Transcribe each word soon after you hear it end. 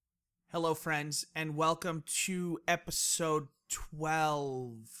Hello, friends, and welcome to episode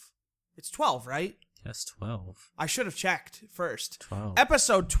 12. It's 12, right? Yes, 12. I should have checked first. 12.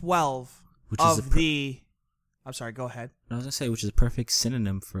 Episode 12 Which of is the... I'm sorry, go ahead. I was going to say, which is a perfect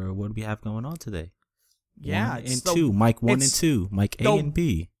synonym for what we have going on today. Yeah, One and two. Mike 1 and 2. Mike A and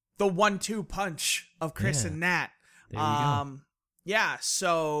B. The 1-2 punch of Chris and Nat. There you go. Yeah,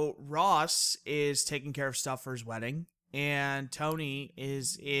 so Ross is taking care of stuff for his wedding, and Tony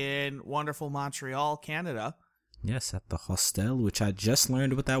is in wonderful Montreal, Canada. Yes, at the hostel, which I just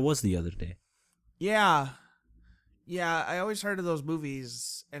learned what that was the other day. Yeah, I always heard of those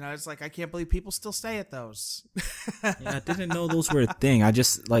movies, and I was like, I can't believe people still stay at those. Yeah, I didn't know those were a thing. I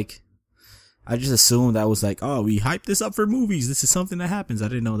just assumed that was like, oh, we hyped this up for movies. This is something that happens. I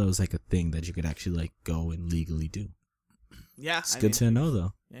didn't know that was like a thing that you could actually like go and legally do. Yeah, It's good to know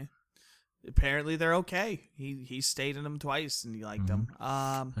though. Yeah, apparently they're okay. He stayed in them twice and he liked them.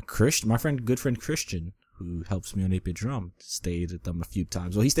 My good friend Christian, who helps me on 8-Bit Drum, stayed at them a few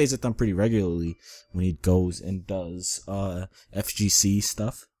times. Well, he stays at them pretty regularly when he goes and does FGC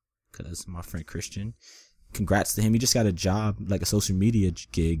stuff. Because my friend Christian, congrats to him. He just got a job, like a social media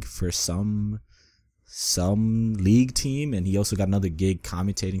gig for some league team, and he also got another gig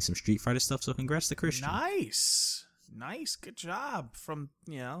commentating some Street Fighter stuff. So congrats to Christian. Nice, good job. From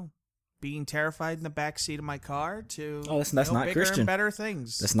being terrified in the backseat of my car to that's not bigger Christian. and better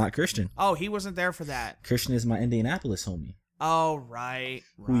things. That's not Christian. Oh, he wasn't there for that. Christian is my Indianapolis homie. Oh, right.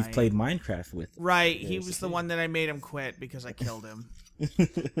 Who we've played Minecraft with. Right, he was the one that I made him quit because I killed him.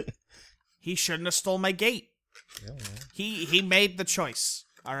 He shouldn't have stole my gate. Yeah. He made the choice.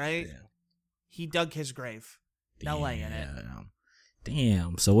 All right. Yeah. He dug his grave. Now lay in it.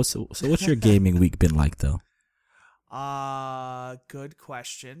 Damn. So what's your gaming week been like though? Good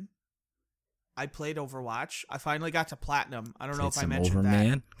question. I played Overwatch. I finally got to Platinum. I don't know if I mentioned that.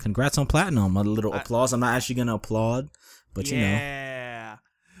 Man. Congrats on Platinum. A little applause. I'm not actually gonna applaud, but yeah.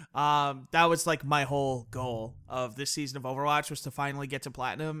 That was like my whole goal of this season of Overwatch was to finally get to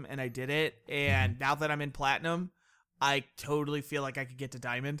Platinum, and I did it. And now that I'm in Platinum, I totally feel like I could get to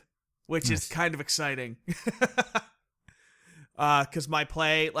Diamond, which is kind of exciting. Because my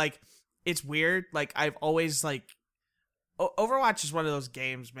play, like, it's weird. Like, I've always, like, Overwatch is one of those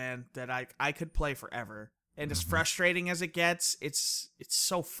games, man, that I could play forever. And as frustrating as it gets, it's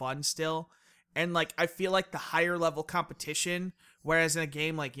so fun still. And, like, I feel like the higher level competition, whereas in a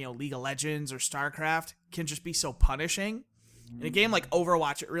game like, League of Legends or StarCraft, can just be so punishing. In a game like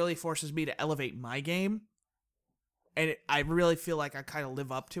Overwatch, it really forces me to elevate my game. And I really feel like I kind of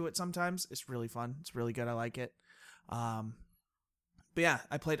live up to it sometimes. It's really fun. It's really good. I like it. But yeah,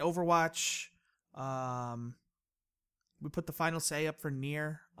 I played Overwatch. We put the final say up for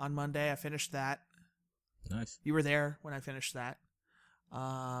Nier on Monday. I finished that. Nice. You were there when I finished that.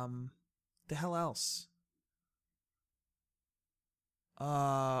 The hell else?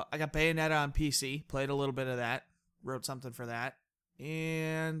 I got Bayonetta on PC. Played a little bit of that. Wrote something for that.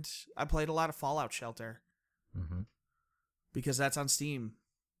 And I played a lot of Fallout Shelter. Mm-hmm. Because that's on Steam.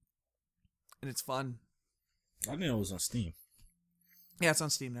 And it's fun. I didn't know it was on Steam. Yeah, it's on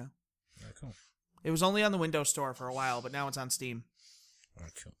Steam now. Very cool. It was only on the Windows Store for a while, but now it's on Steam.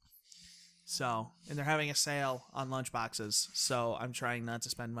 Very cool. So, and they're having a sale on lunchboxes, so I'm trying not to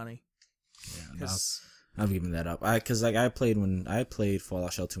spend money. Yeah, I'm giving that up. Because I played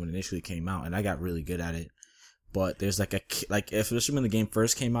Fallout Shelter when it initially came out, and I got really good at it. But there's especially when the game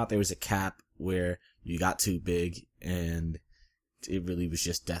first came out, there was a cap where you got too big, and it really was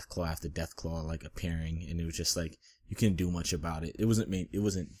just Deathclaw after Deathclaw like appearing, and it was just like you couldn't do much about it. It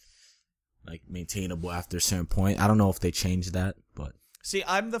wasn't like maintainable after a certain point. I don't know if they changed that, but see,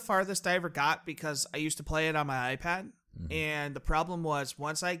 I'm the farthest I ever got because I used to play it on my iPad, and the problem was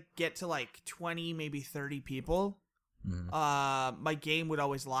once I get to like 20, maybe 30 people, my game would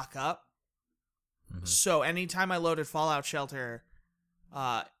always lock up. So anytime I loaded Fallout Shelter,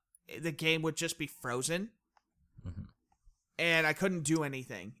 the game would just be frozen. And I couldn't do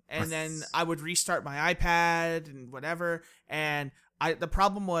anything. And then I would restart my iPad and whatever. And the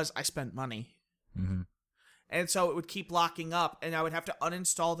problem was I spent money. And so it would keep locking up. And I would have to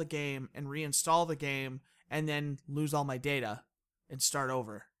uninstall the game and reinstall the game and then lose all my data and start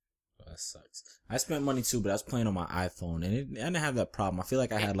over. That sucks. I spent money too, but I was playing on my iPhone, and I didn't have that problem. I feel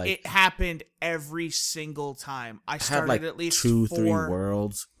like I had it happened every single time. I started had at least 2-3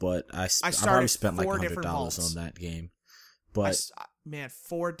 worlds, but I already spent like $100 vaults on that game. But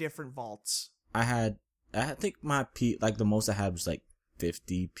 4 different vaults. I think the most I had was like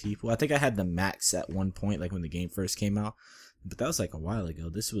 50 people. I think I had the max at one point, like when the game first came out. But that was like a while ago.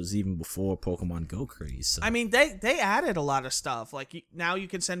 This was even before Pokemon Go craze. So. I mean, they added a lot of stuff. Like now you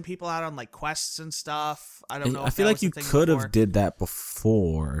can send people out on like quests and stuff. I don't know. I feel like you could have did that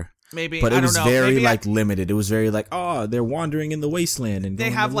before. Maybe, but it was very Maybe like limited. It was very like, oh, they're wandering in the wasteland and they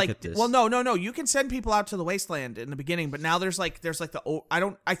going have to like, look at this. well, no. You can send people out to the wasteland in the beginning, but now there's like the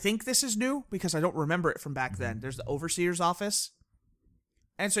I think this is new because I don't remember it from back then. There's the Overseer's office,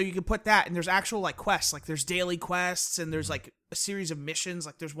 and so you can put that, and there's actual like quests, like there's daily quests, and there's like a series of missions.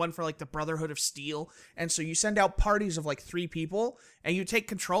 Like there's one for like the Brotherhood of Steel, and so you send out parties of like 3 people, and you take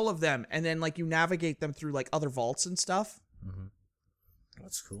control of them, and then like you navigate them through like other vaults and stuff. Mm-hmm.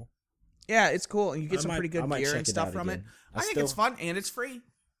 That's cool. Yeah, it's cool, and you get some pretty good gear and stuff from it. I think it's fun, and it's free.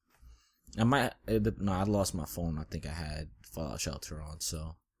 I lost my phone. I think I had Fallout Shelter on,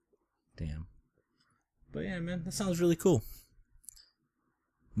 so damn. But yeah, man, that sounds really cool.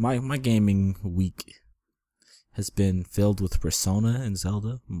 My gaming week has been filled with Persona and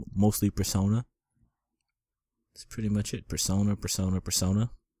Zelda, mostly Persona. That's pretty much it. Persona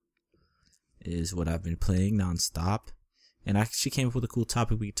is what I've been playing nonstop. And I actually came up with a cool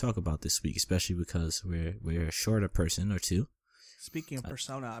topic we could talk about this week, especially because we're short a person or two. Speaking of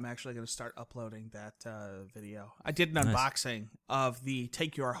Persona, I'm actually going to start uploading that video. I did an unboxing of the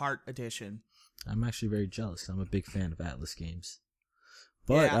Take Your Heart edition. I'm actually very jealous. I'm a big fan of Atlas games.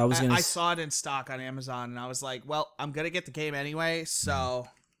 But yeah, I saw it in stock on Amazon, and I was like, well, I'm going to get the game anyway, so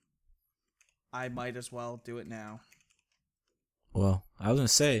I might as well do it now. Well, I was going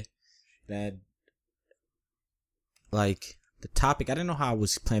to say that, like, the topic, I didn't know how I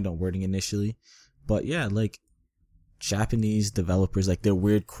was planned on wording initially, but yeah, like, Japanese developers, like, their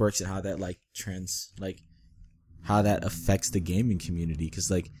weird quirks and how that, like, how that affects the gaming community,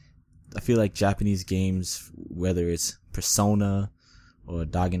 because, like, I feel like Japanese games, whether it's Persona or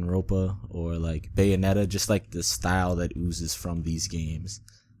Danganronpa or like Bayonetta, just like the style that oozes from these games,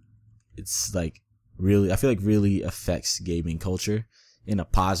 it's like really, I feel like really affects gaming culture in a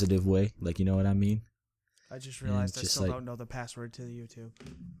positive way. Like, you know what I mean? I just realized I still don't know the password to the YouTube.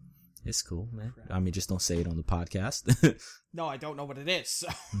 It's cool, man. I mean, just don't say it on the podcast. No, I don't know what it is. So.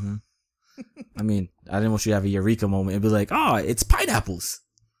 Mm-hmm. I mean, I didn't want you to have a eureka moment and be like, oh, it's pineapples.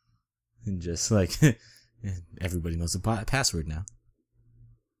 And just like, everybody knows the password now.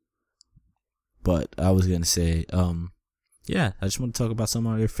 But I was going to say, yeah, I just want to talk about some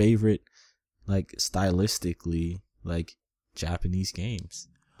of your favorite, like, stylistically, like, Japanese games.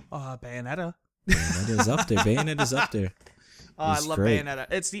 Bayonetta. Bayonetta's up there. Bayonetta's up there. I love Bayonetta.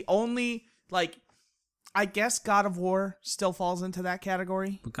 It's the only, like, I guess God of War still falls into that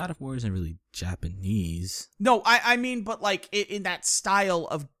category. But God of War isn't really Japanese. No, I mean, but, like, in that style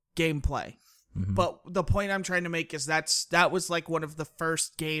of gameplay. Mm-hmm. But the point I'm trying to make is that was like one of the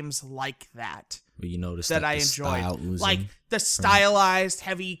first games like that. But you noticed that I enjoyed, like the stylized,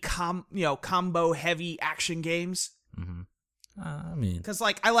 heavy combo heavy action games. Mm-hmm. I mean, because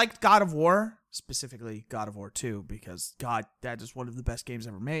like I liked God of War, specifically God of War 2, because God, that is one of the best games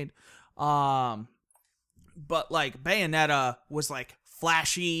ever made. But like Bayonetta was like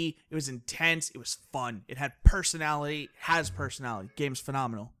flashy, it was intense, it was fun, it had personality, has personality. Game's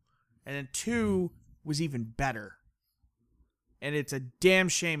phenomenal. And then 2 was even better. And it's a damn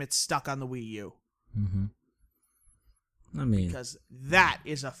shame it's stuck on the Wii U. Mm-hmm. I mean, because that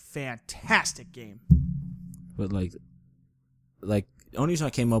is a fantastic game. But like the only reason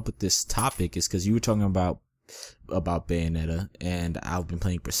I came up with this topic is because you were talking about Bayonetta, and I've been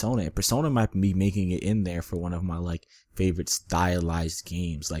playing Persona, and Persona might be making it in there for one of my like favorite stylized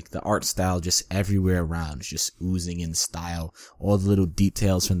games. Like the art style just everywhere around, it's just oozing in style. All the little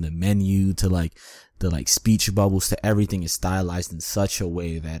details from the menu to like the like speech bubbles to everything is stylized in such a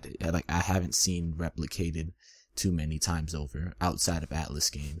way that like I haven't seen replicated too many times over outside of Atlas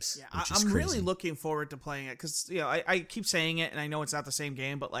games. Yeah, I'm really looking forward to playing it because, you know, I keep saying it and I know it's not the same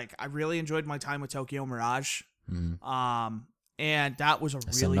game, but like I really enjoyed my time with Tokyo Mirage. Mm-hmm. And that was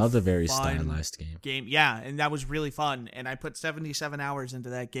another very stylized game. Yeah, and that was really fun. And I put 77 hours into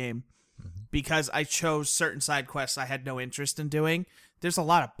that game because I chose certain side quests I had no interest in doing. There's a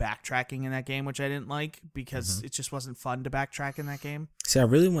lot of backtracking in that game, which I didn't like because it just wasn't fun to backtrack in that game. See, I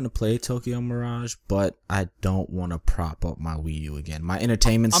really want to play Tokyo Mirage, but I don't want to prop up my Wii U again. My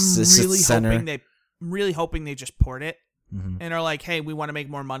entertainment center. I'm really hoping they just port it and are like, hey, we want to make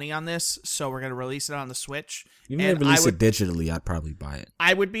more money on this, so we're going to release it on the Switch. Even if they release it digitally, I'd probably buy it.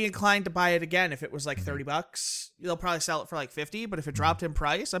 I would be inclined to buy it again if it was like $30. They'll probably sell it for like 50, but if it dropped in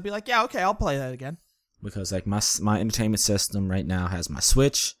price, I'd be like, yeah, okay, I'll play that again. Because like my entertainment system right now has my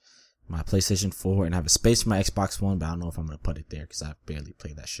Switch, my PlayStation 4, and I have a space for my Xbox One, but I don't know if I'm going to put it there because I barely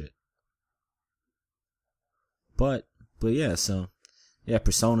play that shit. But But yeah, so yeah,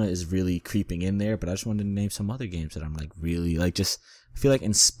 Persona is really creeping in there. But I just wanted to name some other games that I'm like really like just I feel like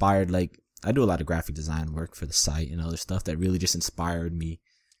inspired. Like I do a lot of graphic design work for the site and other stuff that really just inspired me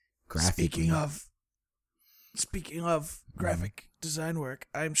graphically. Speaking of graphic design work,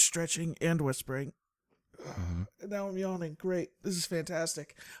 I'm stretching and whispering. And now I'm yawning. Great. This is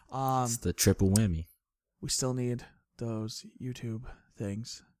fantastic. It's the triple whammy. We still need those YouTube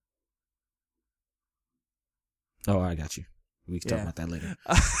things. Oh, I got you. We can talk about that later.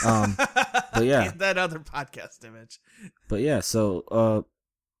 But yeah. That other podcast image. But yeah, so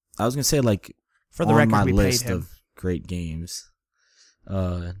I was going to say like for the on record, my we list paid him. of great games,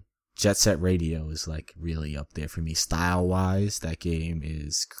 Jet Set Radio is like really up there for me. Style-wise, that game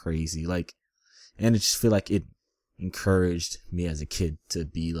is crazy. Like, and I just feel like it encouraged me as a kid to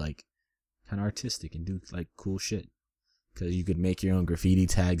be like kind of artistic and do like cool shit. Because you could make your own graffiti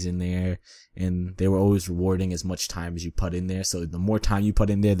tags in there, and they were always rewarding as much time as you put in there. So the more time you put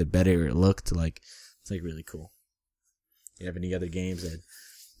in there, the better it looked. Like, it's like really cool. You have any other games that,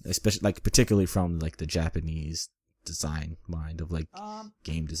 especially like particularly from like the Japanese design mind of like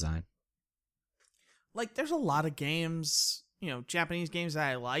game design? Like, there's a lot of games, Japanese games that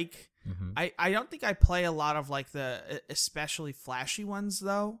I like. I don't think I play a lot of like the especially flashy ones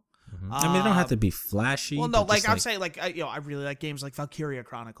though. I mean, it don't have to be flashy. Well, no, like I'm saying, like I really like games like Valkyria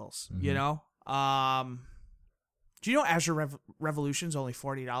Chronicles. Do you know Azure Revolution's only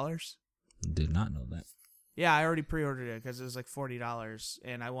 $40? Did not know that. Yeah, I already pre-ordered it because it was like $40,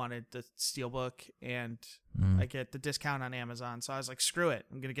 and I wanted the Steelbook, and I get the discount on Amazon. So I was like, screw it,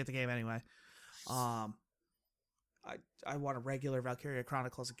 I'm gonna get the game anyway. I want a regular Valkyria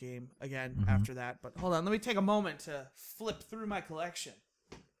Chronicles game again after that. But hold on, let me take a moment to flip through my collection.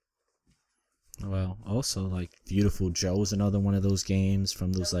 Well, also like Beautiful Joe is another one of those games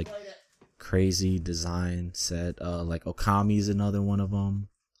from those like crazy design set. Like Okami's another one of them.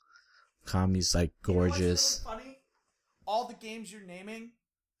 Okami's like gorgeous. Really funny? All the games you're naming.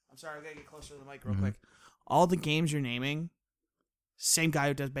 I'm sorry, I gotta get closer to the mic real quick. All the games you're naming, same guy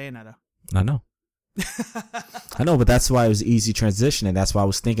who does Bayonetta. I know. I know, but that's why it was easy transition, and that's why I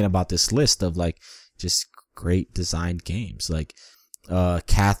was thinking about this list of like just great designed games. Like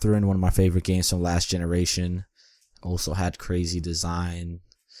Catherine, one of my favorite games from Last Generation, also had crazy design.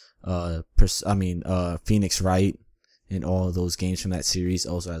 Phoenix Wright and all of those games from that series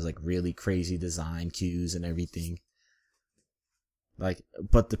also has like really crazy design cues and everything. Like,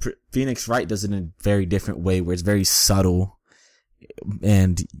 but the Phoenix Wright does it in a very different way where it's very subtle.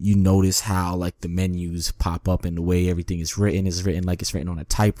 And you notice how like the menus pop up and the way everything is written like it's written on a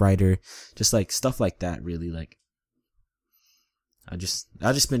typewriter, just like stuff like that. Really, like I just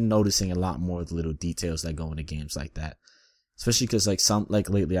been noticing a lot more of the little details that go into games like that, especially because like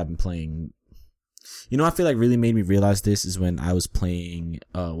lately I've been playing. I feel like really made me realize this is when I was playing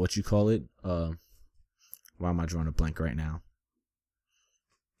why am I drawing a blank right now?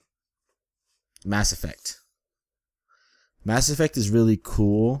 Mass Effect. Mass Effect is really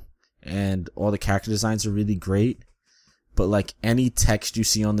cool, and all the character designs are really great, but like any text you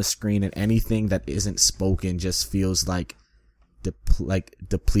see on the screen and anything that isn't spoken just feels like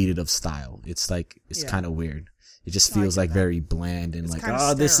depleted of style. It's kind of weird. It just feels like very bland and it's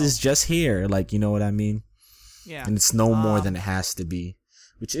like, this is just here. Like, you know what I mean? Yeah. And it's no more than it has to be,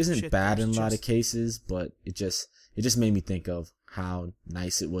 which isn't bad in a lot of cases, but it just made me think of how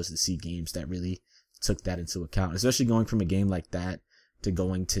nice it was to see games that really took that into account, especially going from a game like that to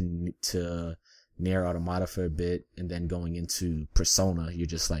going to Nier Automata for a bit and then going into Persona. You're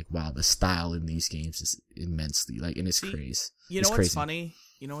just like, wow, the style in these games is immensely and it's crazy. You know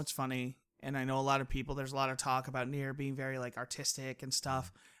what's funny? And I know a lot of people, there's a lot of talk about Nier being very like artistic and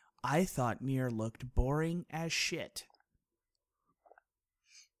stuff. I thought Nier looked boring as shit.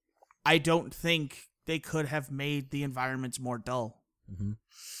 I don't think they could have made the environments more dull.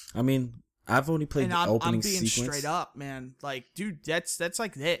 I mean, I've only played the opening sequence. I'm being straight up, man. Like, dude, that's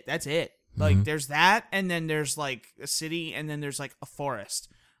like it. That's it. Like, there's that, and then there's like a city, and then there's like a forest.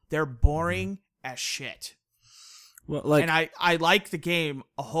 They're boring as shit. Well, like, and I like the game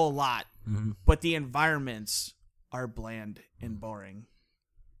a whole lot, but the environments are bland and boring.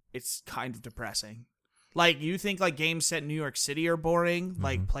 It's kind of depressing. Like, you think like games set in New York City are boring?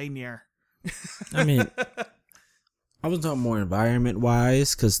 Like, play Nier. I mean, I was talking more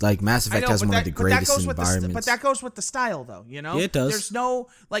environment-wise, because like Mass Effect has one of the greatest environments. But that goes with the style, though. Yeah, it does. There's no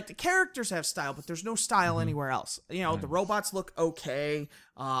the characters have style, but there's no style anywhere else. The robots look okay.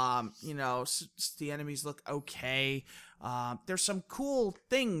 The enemies look okay. There's some cool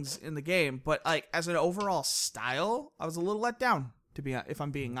things in the game, but like as an overall style, I was a little let down. If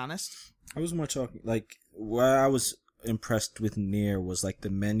I'm being honest, I was more talking like where I was impressed with Nier was like the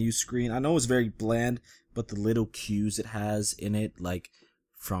menu screen. I know it's very bland, but the little cues it has in it, like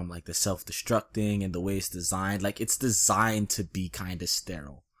from like the self-destructing and the way it's designed, like it's designed to be kind of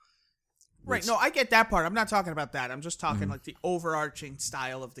sterile. Right. No, I get that part. I'm not talking about that. I'm just talking like the overarching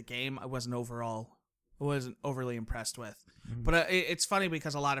style of the game. I wasn't overly impressed with. But it's funny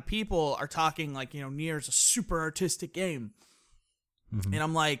because a lot of people are talking like, Nier's a super artistic game. And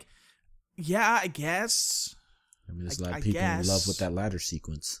I'm like, yeah, I guess. I mean, there's a lot of people in love with that ladder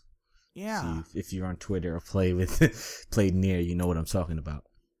sequence. Yeah. If you're on Twitter or played Nier, you know what I'm talking about.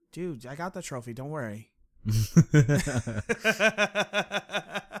 Dude, I got the trophy. Don't worry.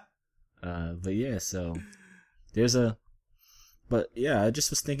 But yeah, so I just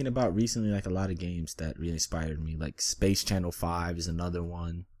was thinking about recently, like a lot of games that really inspired me. Like Space Channel 5 is another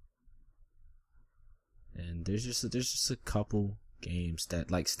one. And there's just a couple games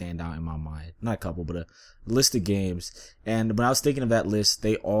that like stand out in my mind. Not a couple, but a list of games. And when I was thinking of that list,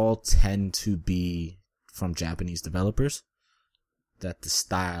 they all tend to be from Japanese developers. That the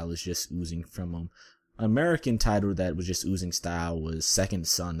style is just oozing from them. An American title that was just oozing style was Second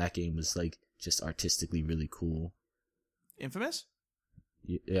Son. That game was like just artistically really cool. Infamous?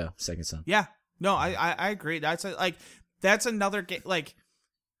 Yeah, Second Son. Yeah. No, I agree. That's another game. Like,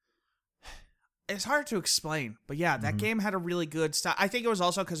 it's hard to explain, but yeah, that game had a really good style. I think it was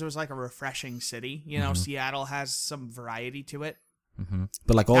also because it was like a refreshing city. Seattle has some variety to it.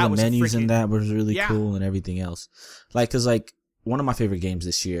 But like all the menus in that was really cool and everything else. Like, cause like one of my favorite games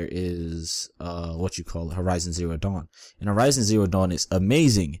this year is Horizon Zero Dawn. And Horizon Zero Dawn is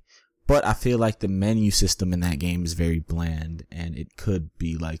amazing, but I feel like the menu system in that game is very bland and it could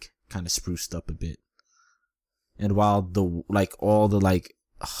be like kind of spruced up a bit. And while all the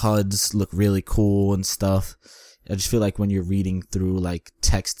HUDs look really cool and stuff, I just feel like when you're reading through like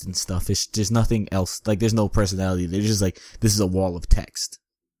text and stuff, there's nothing else. Like there's no personality. They're just like, this is a wall of text.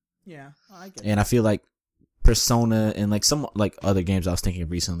 Yeah, I get it. And I feel like Persona and like some like other games I was thinking of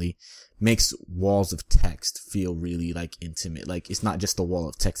recently makes walls of text feel really like intimate. Like it's not just a wall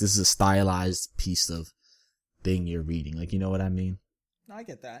of text. This is a stylized piece of thing you're reading. Like, you know what I mean? I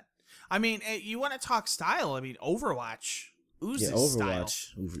get that. I mean, you want to talk style? I mean, Overwatch oozes style.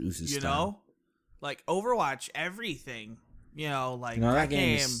 Oozes you style. Know, like Overwatch, everything. That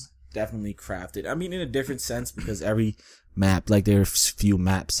game is definitely crafted. I mean, in a different sense because every map, like there's few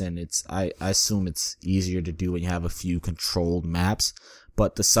maps and I assume it's easier to do when you have a few controlled maps,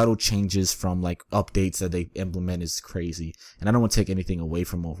 but the subtle changes from like updates that they implement is crazy. And I don't want to take anything away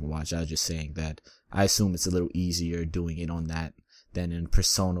from Overwatch. I was just saying that I assume it's a little easier doing it on that than in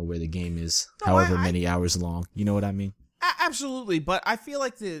Persona where the game is many hours long. You know what I mean? Absolutely, but I feel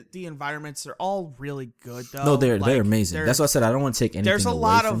like the environments are all really good though. No, they're amazing. That's why I said I don't want to take anything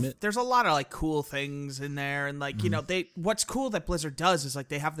away from it. There's a lot of like cool things in there, and like what's cool that Blizzard does is like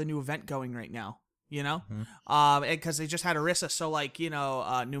they have the new event going right now. Because they just had Orisa, so like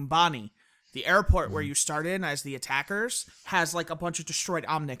Numbani, the airport where you start in as the attackers has like a bunch of destroyed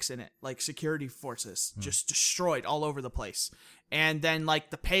Omnics in it, like security forces just destroyed all over the place. And then, like,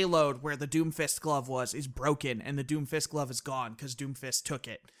 the payload where the Doomfist glove was is broken, and the Doomfist glove is gone because Doomfist took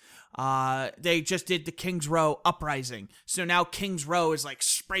it. They just did the King's Row uprising. So now King's Row is, like,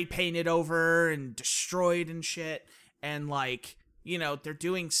 spray painted over and destroyed and shit. And, like, they're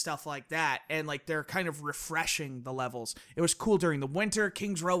doing stuff like that. And, like, they're kind of refreshing the levels. It was cool during the winter.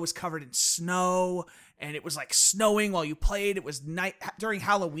 King's Row was covered in snow. And it was, like, snowing while you played. It was night during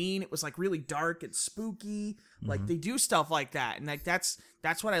Halloween. It was, like, really dark and spooky. Like, they do stuff like that. And, like, that's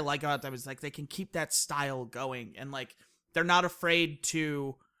what I like about them is, like, they can keep that style going. And, like, they're not afraid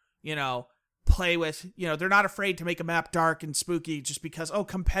to, play with, they're not afraid to make a map dark and spooky just because,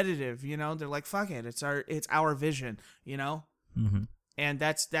 competitive, They're like, fuck it. It's our vision, And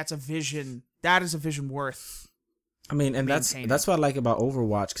that's a vision. That is a vision worth I mean, and maintaining. that's what I like about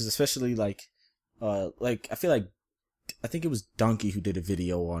Overwatch, because especially, I feel like, I think it was Donkey who did a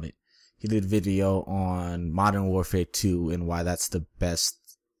video on it. He did a video on Modern Warfare 2 and why that's the best,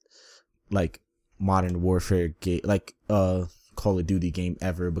 Modern Warfare game, Call of Duty game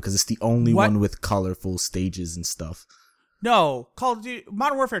ever, because it's the only one with colorful stages and stuff. No, Call of Duty,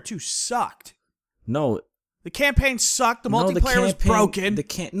 Modern Warfare 2 sucked. No. The campaign sucked, the multiplayer was broken.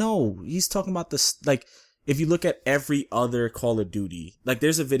 He's talking about if you look at every other Call of Duty,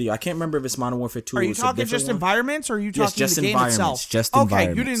 there's a video. I can't remember if it's Modern Warfare 2 or Are you talking just environments, or are you talking just the game itself? Just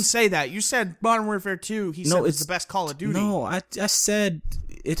environments. Okay, you didn't say that. You said Modern Warfare 2, said it's the best Call of Duty. No, I said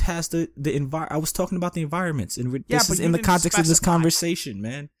it has the I was talking about the environments, and this is in the context of this conversation,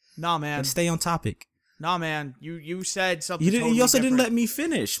 man. Nah, man. And stay on topic. Nah, man. You said something You also different. didn't let me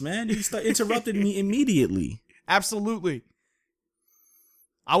finish, man. You interrupted me immediately. Absolutely.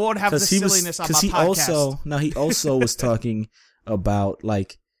 I won't have the silliness on my podcast. He also was talking about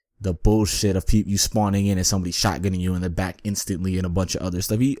like the bullshit of you spawning in and somebody shotgunning you in the back instantly and a bunch of other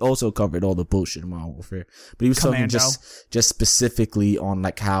stuff. He also covered all the bullshit in Modern Warfare, but he was talking just specifically on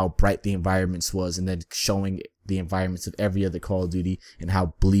like how bright the environments was, and then showing the environments of every other Call of Duty and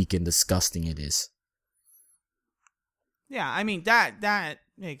how bleak and disgusting it is. Yeah, I mean that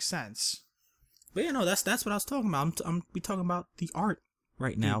makes sense. But yeah, no, that's what I was talking about. We talking about the art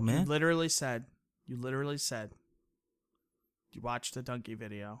right now, man. You literally said. You watched the Donkey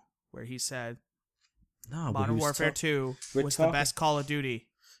video where he said, "No, Modern Warfare 2 was the best Call of Duty."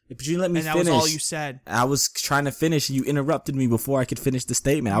 But you let me finish. And that was all you said. I was trying to finish. You interrupted me before I could finish the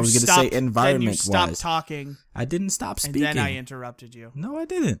statement. I was going to say environment-wise. Then you stopped talking. I didn't stop speaking. And then I interrupted you. No, I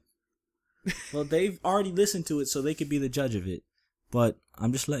didn't. Well, they've already listened to it, so they could be the judge of it. But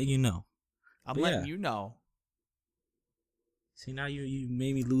I'm just letting you know. I'm letting you know. See, now you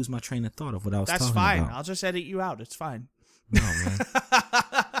made me lose my train of thought of what I was talking about. That's fine. I'll just edit you out. It's fine. No, man.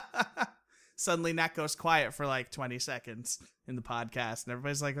 Suddenly Nat goes quiet for like 20 seconds in the podcast, and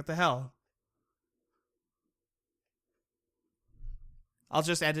everybody's like, what the hell? I'll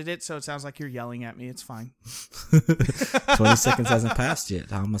just edit it so it sounds like you're yelling at me. It's fine. 20 seconds hasn't passed yet.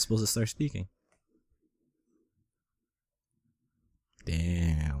 How am I supposed to start speaking?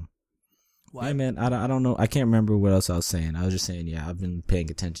 Damn. What? Yeah, man, I don't know. I can't remember what else I was saying. I was just saying, yeah, I've been paying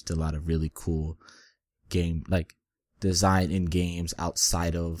attention to a lot of really cool game, like, design in games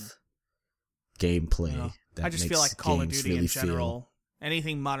outside of gameplay. Yeah. I just feel like Call of Duty in general,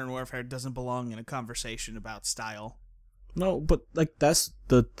 anything Modern Warfare doesn't belong in a conversation about style. No, but like that's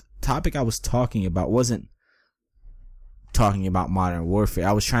the topic I was talking about. Wasn't talking about Modern Warfare.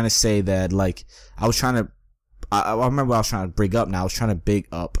 I was trying to say that like I remember what I was trying to bring up. Now I was trying to big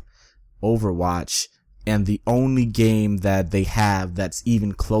up Overwatch, and the only game that they have that's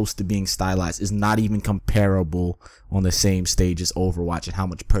even close to being stylized is not even comparable on the same stage as Overwatch, and how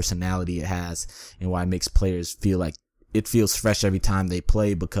much personality it has, and why it makes players feel like it feels fresh every time they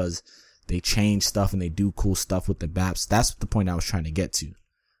play because they change stuff and they do cool stuff with the maps. That's the point I was trying to get to.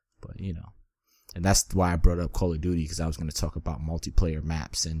 But, you know, and that's why I brought up Call of Duty, because I was going to talk about multiplayer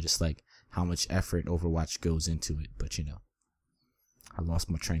maps and just like how much effort Overwatch goes into it. But, you know, I lost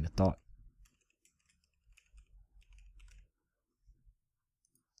my train of thought.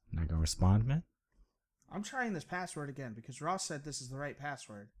 Not gonna respond, man? I'm trying this password again because Ross said this is the right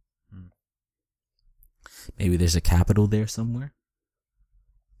password. Maybe there's a capital there somewhere?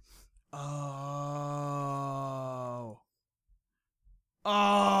 Oh.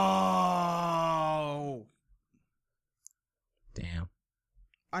 Damn.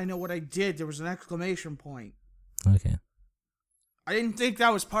 I know what I did. There was an exclamation point. Okay. I didn't think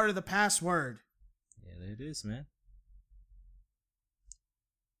that was part of the password. Yeah, there it is, man.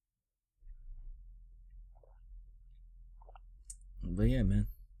 But yeah, man,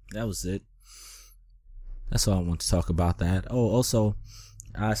 that was it. That's all I want to talk about that. Oh, also,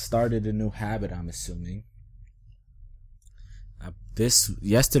 I started a new habit, I'm assuming.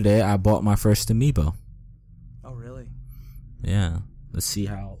 Yesterday, I bought my first amiibo. Oh, really? Yeah. Let's see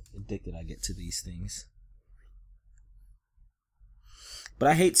how addicted I get to these things. But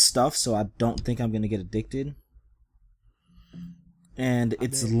I hate stuff, so I don't think I'm going to get addicted. And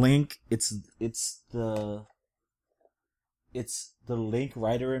it's Link. It's the Link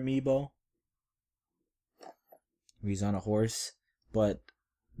Rider amiibo. He's on a horse. But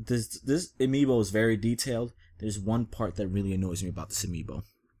this amiibo is very detailed. There's one part that really annoys me about this amiibo.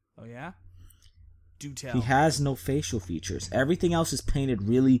 Oh, yeah? Do tell. He has no facial features. Everything else is painted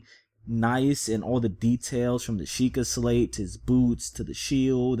really nice, and all the details from the Sheikah slate to his boots to the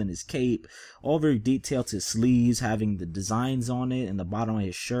shield and his cape, all very detailed, to his sleeves having the designs on it, and the bottom of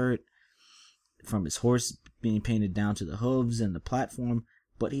his shirt, from his horse being painted down to the hooves and the platform.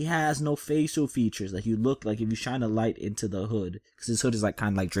 But he has no facial features. Like, you look like if you shine a light into the hood, because his hood is like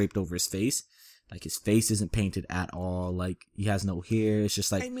kind of like draped over his face. Like, his face isn't painted at all. Like, he has no hair. It's just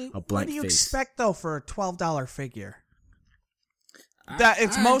like a blank face. What do you expect, though, for a $12 figure? That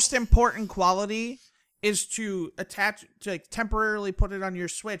its most important quality is to attach, to like temporarily put it on your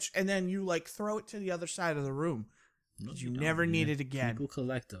Switch, and then you like throw it to the other side of the room. No, you never need it again. People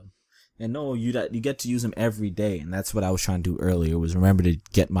collect them. And no, you get to use them every day, and that's what I was trying to do earlier, was remember to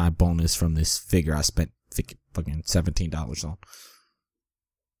get my bonus from this figure I spent fucking $17 on.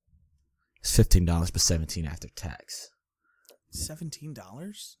 It's $15, but $17 after tax. $17?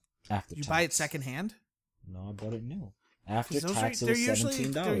 After you tax. buy it secondhand? No, I bought it new. After tax, it was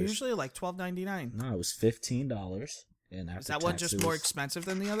 $17. They're usually like $12.99. No, it was $15. And after is that one just more expensive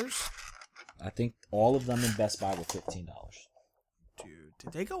than the others? I think all of them in Best Buy were $15. Dude,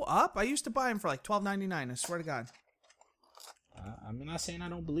 did they go up? I used to buy them for like $12.99. I swear to God. I'm not saying I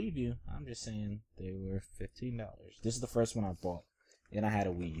don't believe you. I'm just saying they were $15. This is the first one I bought, and I had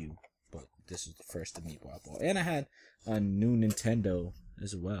a Wii U, but this is the first Amiibo I bought, and I had a new Nintendo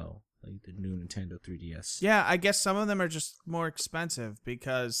as well, like the new Nintendo 3DS. Yeah, I guess some of them are just more expensive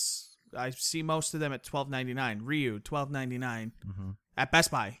because I see most of them at $12.99. Ryu $12.99 at Best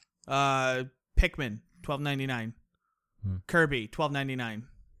Buy. Pikmin $12.99. Kirby $12.99.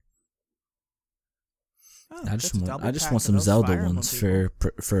 Oh, I just want some Zelda ones for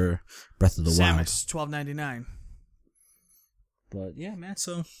Breath of the Wild. Samus $12.99. But yeah, man.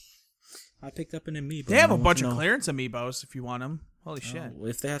 So I picked up an Amiibo. They have a bunch of clearance Amiibos if you want them. Holy shit!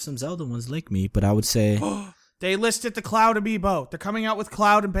 If they have some Zelda ones, link me. But I would say they listed the Cloud Amiibo. They're coming out with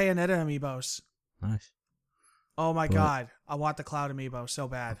Cloud and Bayonetta Amiibos. Nice. Oh my God, I want the Cloud Amiibo so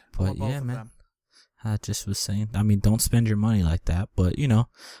bad. But yeah, man. Them. I just was saying, I mean, don't spend your money like that, but, you know,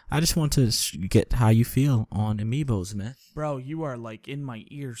 I just want to get how you feel on Amiibos, man. Bro, you are, like, in my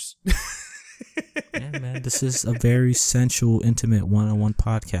ears. Yeah, man, this is a very sensual, intimate, one-on-one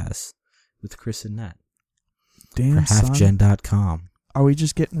podcast with Chris and Nat. Damn, for halfgen.com. Are we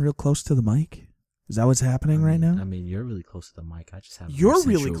just getting real close to the mic? Is that what's happening right now? I mean, you're really close to the mic. I just have You're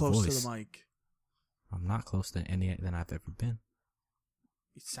really close to the mic. I'm not close to any than I've ever been.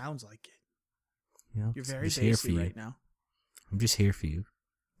 It sounds like it. You know, you're very bassy right now. I'm just here for you.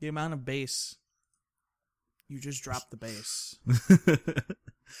 The amount of bass. You just dropped the bass.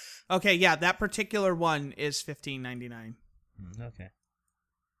 Okay, yeah, that particular one is $15.99. Okay.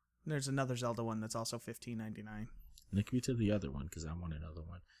 There's another Zelda one that's also $15.99. Link me to the other one because I want another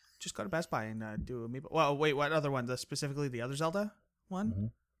one. Just go to Best Buy and do Amiibo. Well, wait, what other one? Specifically the other Zelda one?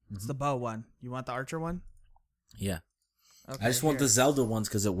 Mm-hmm. It's the bow one. You want the Archer one? Yeah. Okay, I just want the Zelda ones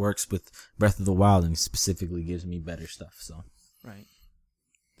because it works with Breath of the Wild and specifically gives me better stuff. So right.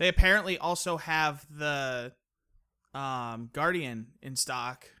 They apparently also have the Guardian in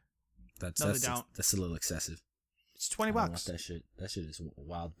stock. That's a little excessive. It's $20. I don't want that shit. That shit is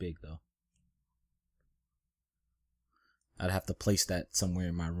wild big though. I'd have to place that somewhere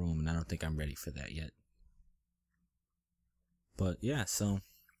in my room, and I don't think I'm ready for that yet. But yeah, so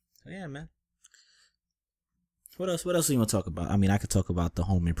yeah, man. What else do you want to talk about? I mean, I could talk about the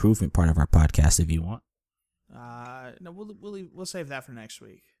home improvement part of our podcast if you want. No, we'll save that for next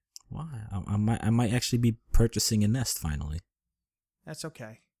week. Why? I might actually be purchasing a Nest finally. That's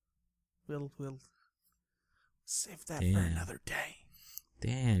okay. We'll save that for another day.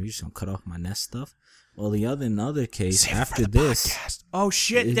 Damn, you're just gonna cut off my Nest stuff? Well, in the other case, save after this, podcast. Oh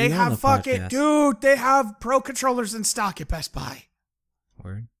shit, they have fucking dude. They have Pro controllers in stock at Best Buy.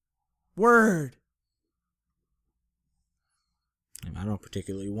 Word. I don't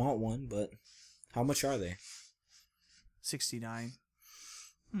particularly want one, but how much are they? $69.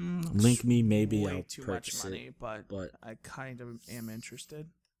 Link me, maybe I'll too much money, but I kind of am interested.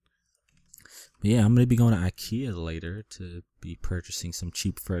 But yeah, I'm gonna be going to IKEA later to be purchasing some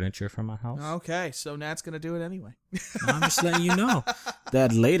cheap furniture for my house. Okay, so Nat's gonna do it anyway. I'm just letting you know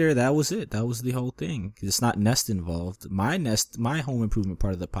that later. That was it. That was the whole thing. It's not Nest involved. My home improvement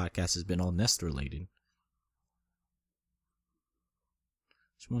part of the podcast has been all Nest related.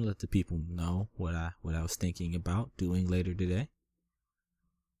 Just want to let the people know what I was thinking about doing later today.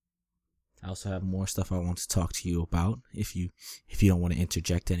 I also have more stuff I want to talk to you about if you don't want to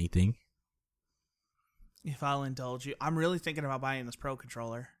interject anything. If I'll indulge you. I'm really thinking about buying this Pro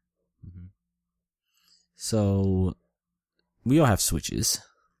controller. Mm-hmm. So, we all have Switches.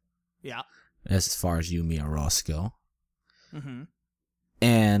 Yeah. As far as you, me, and Ross go. Mm-hmm.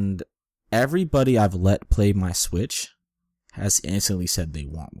 And everybody I've let play my Switch has instantly said they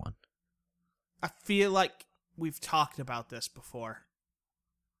want one. I feel like we've talked about this before.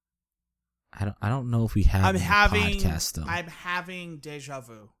 I don't know if we have a podcast, though. I'm having deja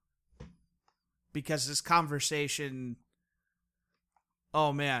vu. Because this conversation,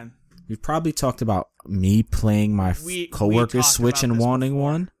 oh man. We've probably talked about me playing my coworker's Switch and wanting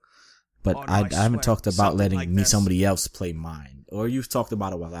one, but I haven't talked about letting somebody else play mine. Or you've talked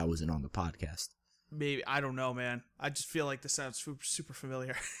about it while I wasn't on the podcast. Maybe, I don't know, man. I just feel like this sounds super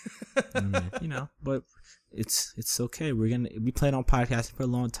familiar. You know, but it's okay. We played on podcasting for a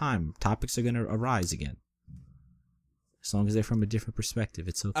long time. Topics are gonna arise again. As long as they're from a different perspective,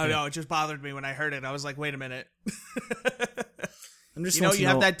 it's okay. Oh, no, it just bothered me when I heard it. I was like, wait a minute. I'm just you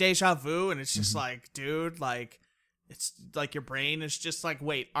have that deja vu, and it's just like, dude, like, It's like your brain is just like,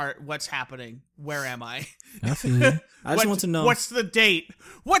 wait, what's happening? Where am I? I feel you. I just want to know. What's the date?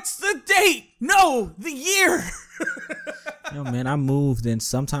 What's the date? No, the year. Yo, man, I moved, and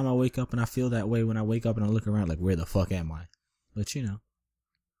sometime I wake up and I feel that way when I wake up and I look around like, where the fuck am I? But you know.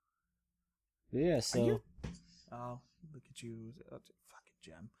 Yeah, so. Oh, look at you. Fucking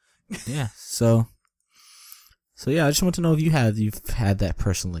gem. Yeah, so yeah, I just want to know if you've had that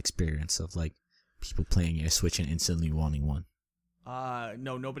personal experience of like people playing your Switch and instantly wanting one.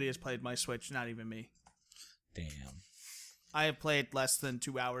 No, nobody has played my Switch, not even me. Damn. I have played less than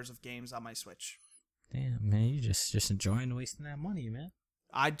 2 hours of games on my Switch. Damn, man, you just enjoying wasting that money, man.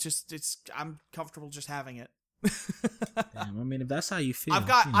 I'm comfortable just having it. Damn, I mean, if that's how you feel,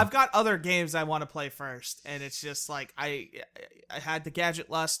 I've got other games I want to play first, and it's just like I had the gadget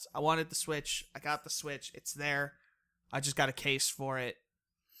lust. I wanted the Switch. I got the Switch. It's there. I just got a case for it.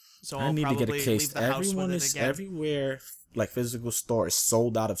 So I need to get a case. Leave the house with it again. Everywhere, like physical store is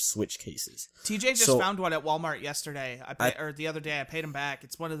sold out of Switch cases. TJ just found one at Walmart yesterday. Or the other day. I paid him back.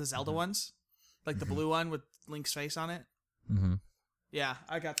 It's one of the Zelda ones, like the blue one with Link's face on it. Mm-hmm. Yeah,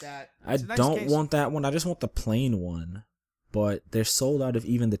 I got that. I don't want that one. I just want the plain one. But they're sold out of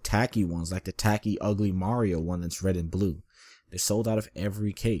even the tacky ones, like the tacky, ugly Mario one that's red and blue. They're sold out of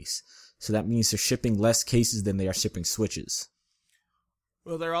every case. So that means they're shipping less cases than they are shipping Switches.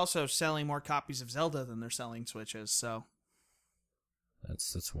 Well, they're also selling more copies of Zelda than they're selling Switches, so.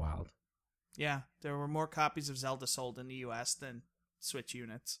 That's wild. Yeah, there were more copies of Zelda sold in the US than Switch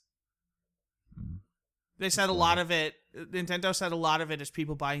units. They said a lot of it, Nintendo said a lot of it is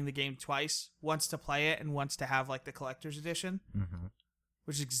people buying the game twice, once to play it and once to have like the collector's edition,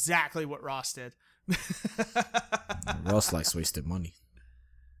 which is exactly what Ross did. Ross likes wasted money.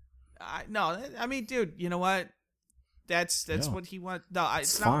 No, I mean, dude, you know what? That's what he wants. No,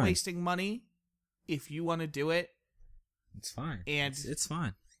 it's not wasting money. If you want to do it, it's fine. And it's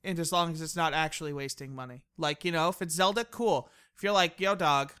fine. And as long as it's not actually wasting money. Like, you know, if it's Zelda, cool. If you're like, yo,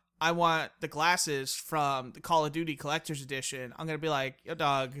 dog, I want the glasses from the Call of Duty Collector's Edition, I'm going to be like, yo,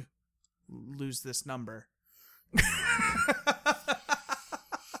 dog, lose this number.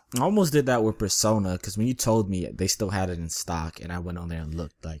 I almost did that with Persona, because when you told me they still had it in stock, and I went on there and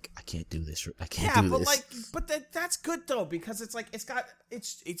looked, like, I can't do this. I can't do this. But that's good though, because it's like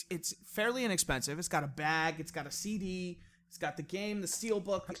it's fairly inexpensive. It's got a bag, it's got a CD, it's got the game, the steelbook,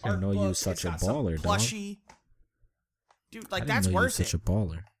 the art book. I didn't know you was such a baller, plushie. Dude, like that's worth it. Such a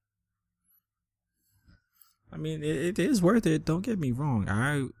baller. I mean, it is worth it. Don't get me wrong.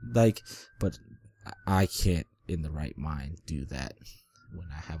 But I can't, in the right mind, do that when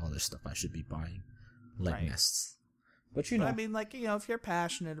I have other stuff I should be buying, like nests. But you know, I mean, like, you know, if you're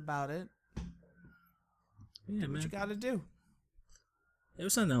passionate about it, yeah, man, what you got to do. There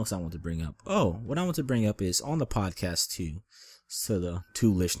was something else I want to bring up. Oh, what I want to bring up is on the podcast too. So the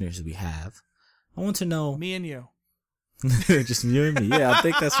 2 listeners we have, I want to know me and you, just you and me. Yeah, I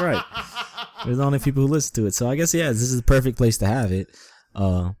think that's right. We're the only people who listen to it, so I guess this is the perfect place to have it.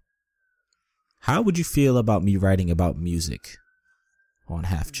 How would you feel about me writing about music on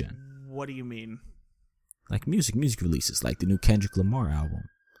Half Gen? What do you mean? Like music releases, like the new Kendrick Lamar album.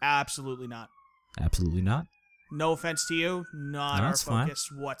 Absolutely not. Absolutely not? No offense to you, not our focus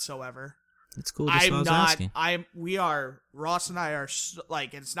whatsoever. It's cool. Just I'm not. Asking. Ross and I are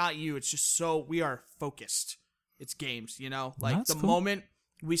like, it's not you. It's just we are focused. It's games, you know. Like the moment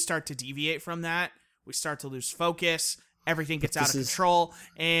we start to deviate from that, we start to lose focus. Everything gets out of control,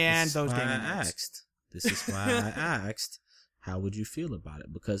 and those games. This is why I asked. How would you feel about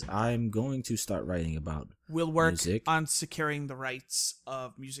it? Because I'm going to start writing about We'll work music. On securing the rights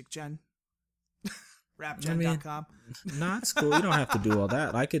of MusicGen. Rapgen.com. Nah, it's cool. You don't have to do all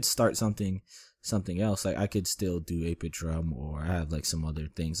that. I could start something else. Like I could still do 8-Bit Drum, or I have like some other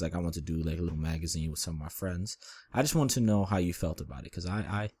things. Like I want to do like a little magazine with some of my friends. I just want to know how you felt about it, because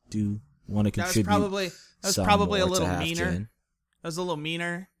I do want to contribute. That was probably a little meaner. That was a little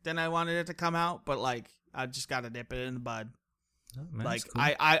meaner than I wanted it to come out, but like I just gotta nip it in the bud. Oh, man, like cool.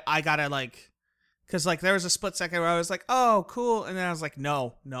 I gotta like, because like there was a split second where I was like, oh cool, and then I was like,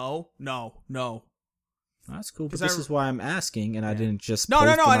 no. That's cool, but this is why I'm asking, and I didn't just post an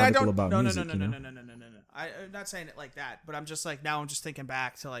and article I don't about music. No. I'm not saying it like that, but I'm just like, now I'm just thinking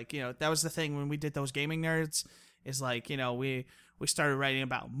back to like, you know, that was the thing when we did those gaming nerds, is like, you know, we started writing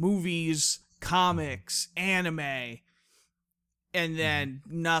about movies, comics, anime, and then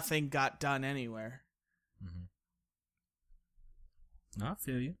nothing got done anywhere. I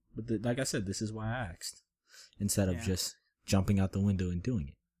feel you, but like I said, this is why I asked, instead of just jumping out the window and doing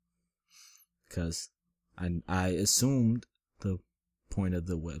it, because I assumed the point of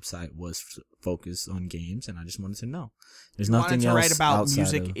the website was focused on games, and I just wanted to know. There's you nothing wanted to else write about outside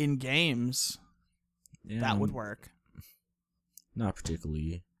music of, in games. That would work. Not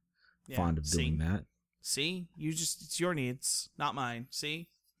particularly fond of doing that. See, it's your needs, not mine. See.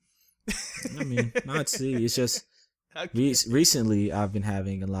 I mean, not see. It's just Okay. recently I've been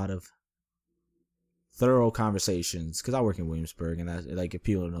having a lot of thorough conversations because I work in Williamsburg, and like if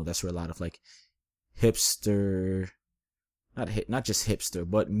people don't know, that's where a lot of like hipster, not just hipster,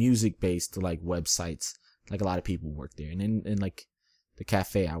 but music based like websites. Like a lot of people work there, and in like the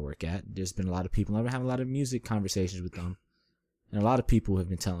cafe I work at, there's been a lot of people. I've been having a lot of music conversations with them, and a lot of people have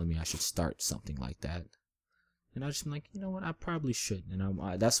been telling me I should start something like that. And I just been like, you know what, I probably should. And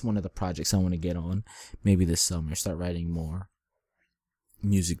that's one of the projects I want to get on, maybe this summer. Start writing more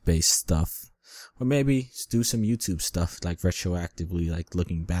music-based stuff, or maybe do some YouTube stuff, like retroactively, like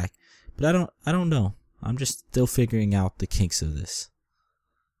looking back. But I don't know. I'm just still figuring out the kinks of this.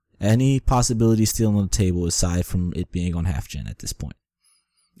 Any possibility still on the table aside from it being on half gen at this point.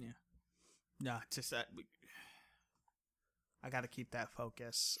 Yeah. No, just that. I gotta keep that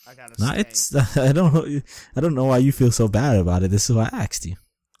focus. I gotta stay. I don't know why you feel so bad about it. This is why I asked you.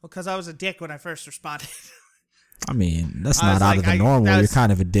 Well, because I was a dick when I first responded. I mean, that's not out of the normal. You're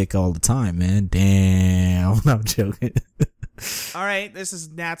kind of a dick all the time, man. Damn. I'm joking. All right, this is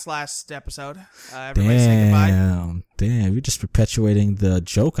Nat's last episode. Everybody say goodbye. Damn, you're just perpetuating the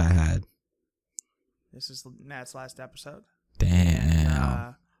joke I had. This is Nat's last episode.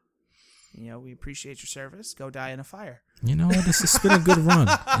 Damn. We appreciate your service. Go die in a fire. You know what? It's been a good run.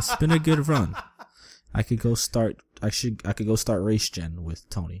 It's been a good run. I could go start race gen with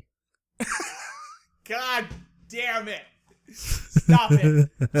Tony. God damn it! Stop it!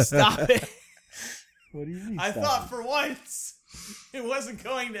 Stop it! What do you mean? I thought for once it wasn't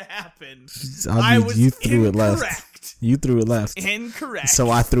going to happen. I was you threw incorrect. It left. You threw it left. Incorrect.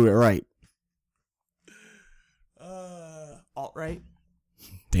 So I threw it right. Alt-right.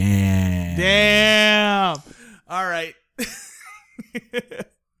 Damn. All right.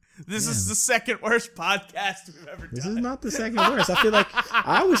 This is the second worst podcast we've ever done. This is not the second worst. I feel like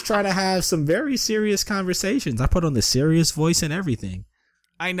I was trying to have some very serious conversations. I put on the serious voice and everything.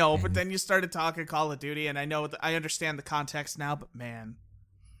 I know, but then you started talking Call of Duty, and I understand the context now, but man.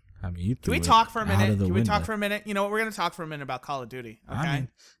 I mean, can we talk for a minute? Can we talk for a minute? You know what? We're going to talk for a minute about Call of Duty, okay? I mean,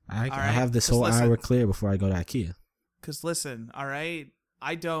 I have this whole hour clear before I go to IKEA. Because listen, all right?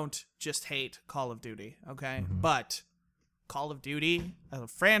 I don't just hate Call of Duty, okay? Mm-hmm. But Call of Duty as a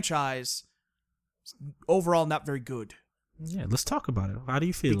franchise, overall not very good. Yeah, let's talk about it. How do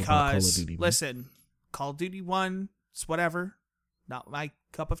you feel about Call of Duty? Listen, Call of Duty 1, it's whatever. Not my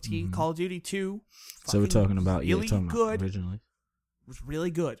cup of tea. Mm-hmm. Call of Duty 2. So we're talking about really good. Originally. It was really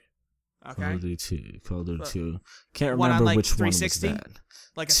good. Okay. Call of Duty 2. Can't remember on, which 360? one was that.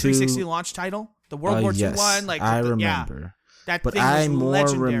 Like a 360 launch title? The World War II one? Like I remember. Yeah. That but thing I was more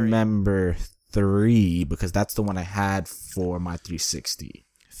legendary. remember 3 because that's the one I had for my 360.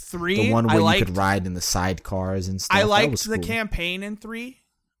 3, the one where you could ride in the sidecars and stuff. I liked the campaign in 3.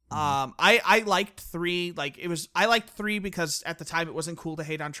 I liked 3. I liked 3 because at the time it wasn't cool to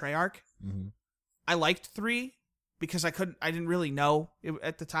hate on Treyarch. Mm-hmm. I liked 3 because I didn't really know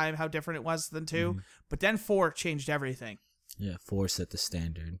at the time how different it was than 2. Mm-hmm. But then 4 changed everything. Yeah, 4 set the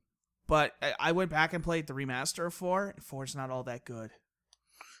standard. But I went back and played the remaster of 4, and 4 is not all that good.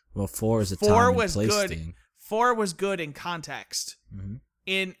 Well, 4 is a time and place good. thing. 4 was good in context.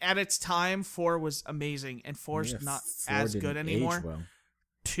 Mm-hmm. At its time, 4 was amazing, and 4's not as good anymore. Well.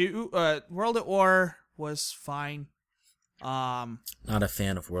 2, World at War was fine. Not a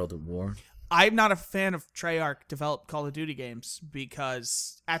fan of World at War. I'm not a fan of Treyarch developed Call of Duty games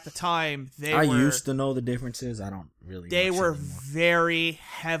because at the time I used to know the differences. I don't really. They were very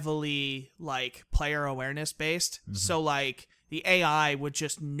heavily player awareness based. Mm-hmm. So the AI would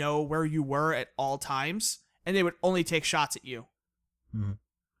just know where you were at all times, and they would only take shots at you. Mm-hmm.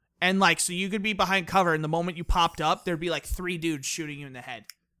 And so you could be behind cover, and the moment you popped up, there'd be 3 dudes shooting you in the head.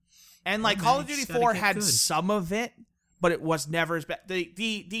 And Call of Duty 4 had some of it. But it was never as bad.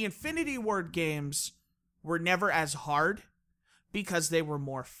 The Infinity Ward games were never as hard because they were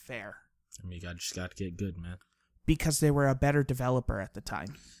more fair. I mean, you just got to get good, man. Because they were a better developer at the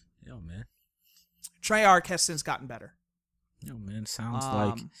time. Yo, man. Treyarch has since gotten better. Yo, man, sounds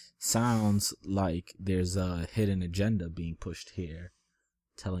like there's a hidden agenda being pushed here,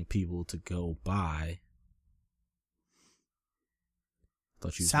 telling people to go buy.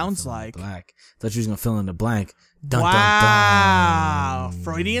 Sounds like. Thought you was gonna fill in the blank. Dun, wow, dun, dun.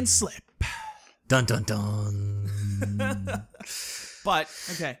 Freudian slip. Dun dun dun. But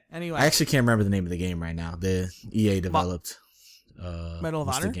okay, anyway. I actually can't remember the name of the game right now. The EA developed. Medal of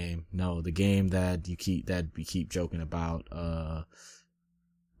what's Honor? the game? No, the game that we keep joking about.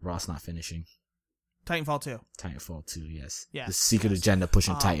 Ross not finishing. Titanfall 2. Titanfall 2, yes. Yes. The secret agenda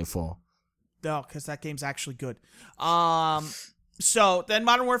pushing Titanfall. No, because that game's actually good. So then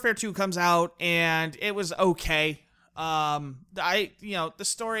Modern Warfare 2 comes out, and it was okay. The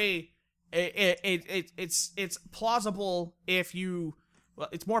story, it's plausible if you. Well,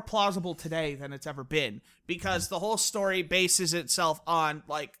 it's more plausible today than it's ever been because the whole story bases itself on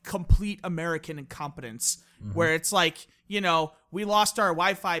like complete American incompetence, where it's like, we lost our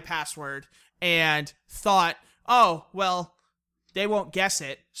Wi-Fi password and thought, oh, well, they won't guess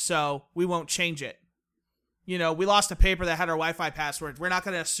it, so we won't change it. We lost a paper that had our Wi-Fi password. We're not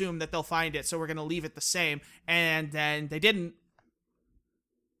going to assume that they'll find it, so we're going to leave it the same. And then they didn't,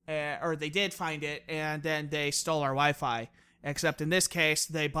 or they did find it, and then they stole our Wi-Fi. Except in this case,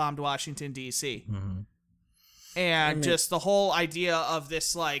 they bombed Washington, D.C. And just the whole idea of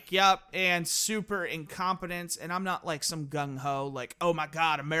this, and super incompetence. And I'm not like some gung-ho, like, oh my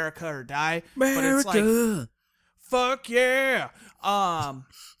God, America or die. America! But it's like, fuck yeah!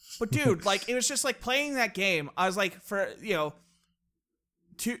 But dude, it was just like playing that game. I was like, you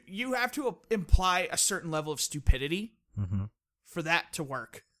have to imply a certain level of stupidity for that to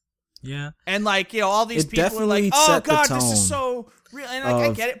work. Yeah. And all these people are like, oh God, this is so real. And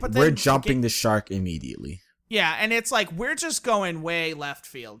I get it, but then we're jumping the shark immediately. Yeah, and it's like, we're just going way left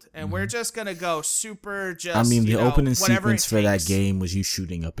field. And we're just going to go super the opening sequence for that game was you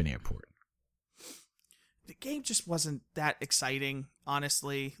shooting up an airport. The game just wasn't that exciting,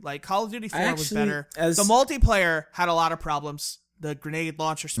 honestly. Call of Duty 4 was better. The multiplayer had a lot of problems. The grenade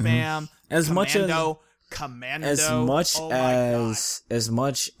launcher spam, Commando. As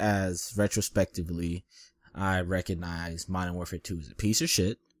much as retrospectively, I recognize Modern Warfare 2 is a piece of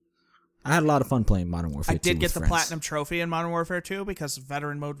shit. I had a lot of fun playing Modern Warfare 2. I did get the platinum trophy in Modern Warfare 2 because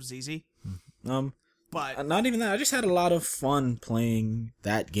veteran mode was easy. But not even that. I just had a lot of fun playing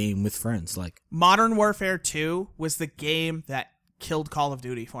that game with friends. Modern Warfare 2 was the game that killed Call of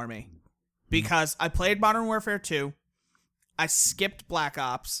Duty for me because I played Modern Warfare 2. I skipped Black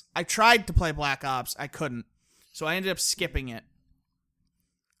Ops. I tried to play Black Ops. I couldn't. So I ended up skipping it.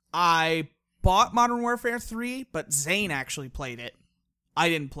 I bought Modern Warfare 3, but Zane actually played it. I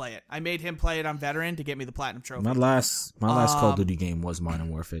didn't play it. I made him play it on Veteran to get me the Platinum Trophy. My last Call of Duty game was Modern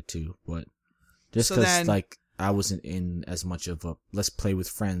Warfare 2, but just because I wasn't in as much of a let's play with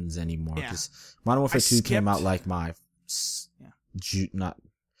friends anymore. Because Modern Warfare 2 came out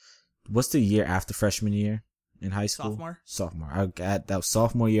what's the year after freshman year? In high school? Sophomore. That was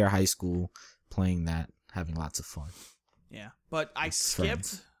sophomore year of high school, playing that, having lots of fun. Yeah, but I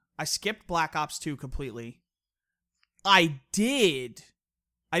skipped Black Ops 2 completely. I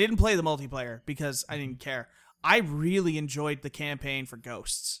didn't play the multiplayer because I didn't care. I really enjoyed the campaign for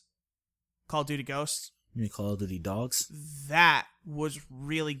Ghosts. Call of Duty Ghosts. You mean Call of Duty Dogs? That was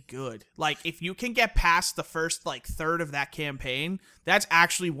really good. If you can get past the first, third of that campaign, that's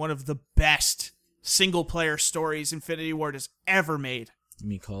actually one of the best single-player stories Infinity Ward has ever made. You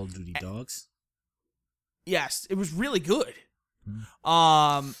mean Call of Duty Dogs? Yes, it was really good.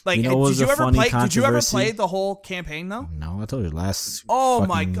 You did you ever play the whole campaign though? No, I told you last. Oh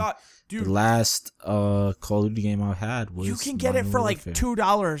my God, dude! The last Call of Duty game I had was. You can get it for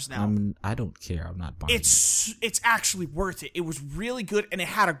 $2 now. I don't care. I'm not buying it. It's actually worth it. It was really good, and it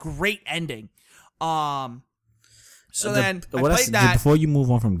had a great ending. So then I played that. Before you move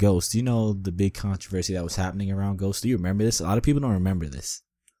on from Ghost, do you know the big controversy that was happening around Ghost? Do you remember this? A lot of people don't remember this.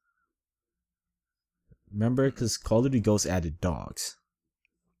 Remember? Because Call of Duty Ghost added dogs.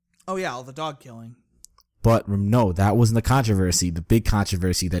 Oh yeah, all the dog killing. But no, that wasn't the controversy. The big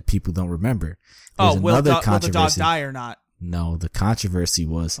controversy that people don't remember. Will the dog die or not? No, the controversy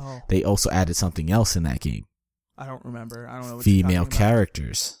was they also added something else in that game. I don't remember. I don't know what female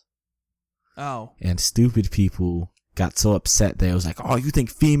characters. Oh. And stupid people got so upset that it was like, oh, you think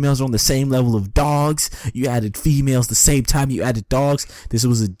females are on the same level of dogs? You added females the same time you added dogs? This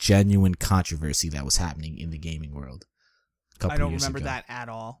was a genuine controversy that was happening in the gaming world. I don't remember that at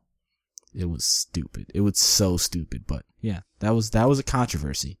all. It was stupid. It was so stupid, but yeah, that was a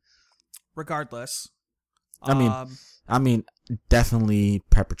controversy. Regardless. I mean, definitely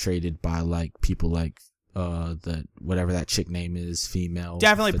perpetrated by people whatever that chick name is, female.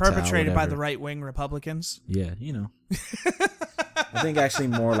 Definitely perpetrated by the right-wing Republicans. Yeah, I think actually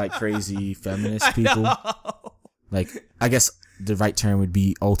more crazy feminist people. I guess the right term would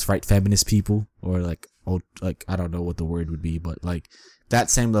be alt-right feminist people, or I don't know what the word would be, but that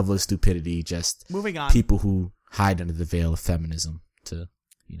same level of stupidity, just moving on. People who hide under the veil of feminism to,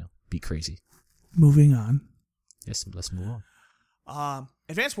 be crazy. Moving on. Yes, let's move on.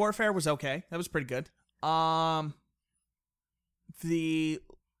 Advanced Warfare was okay. That was pretty good. The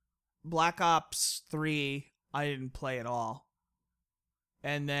Black Ops 3, I didn't play at all.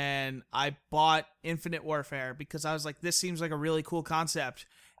 And then I bought Infinite Warfare because I was like, this seems like a really cool concept.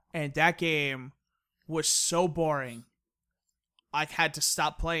 And that game was so boring. I had to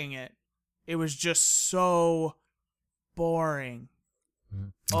stop playing it. It was just so boring.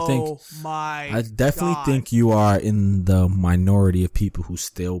 I definitely think you are in the minority of people who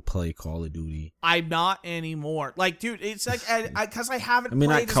still play Call of Duty. I'm not anymore. Like, dude, it's like because I haven't. I mean,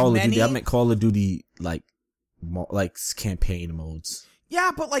 played not Call of Duty. I meant Call of Duty like campaign modes.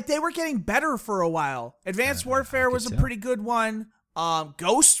 Yeah, but like they were getting better for a while. Advanced Warfare was a pretty good one.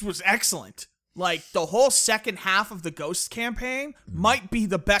 Ghost was excellent. Like the whole second half of the Ghost campaign might be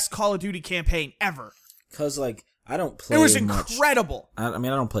the best Call of Duty campaign ever. Cause like I don't play. It was much. incredible. I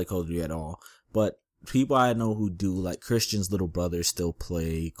mean, I don't play Call of Duty at all. But people I know who do, like Christian's little brother, still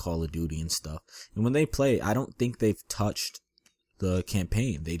play Call of Duty and stuff. And when they play, I don't think they've touched the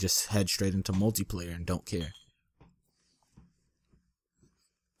campaign. They just head straight into multiplayer and don't care.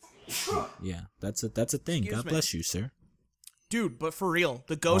 Yeah, that's a thing. God bless you, sir. Dude, but for real,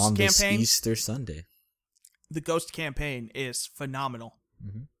 the Ghost on campaign. This Easter Sunday. The Ghost campaign is phenomenal.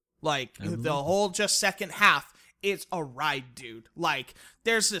 Mm-hmm. Like, the whole just second half, it's a ride, dude. Like,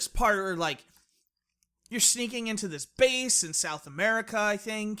 there's this part where, like, you're sneaking into this base in South America, I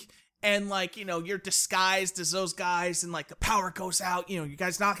think, and, like, you know, you're disguised as those guys, and, like, the power goes out, you know, you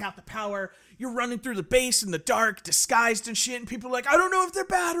guys knock out the power, you're running through the base in the dark, disguised and shit, and people are like, I don't know if they're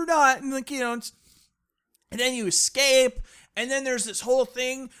bad or not, and, like, you know, and then you escape, and then there's this whole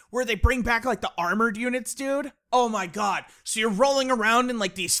thing where they bring back, like, the armored units, dude. Oh, my God. So you're rolling around in,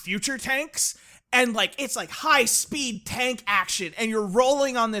 like, these future tanks, and, like, it's, like, high-speed tank action, and you're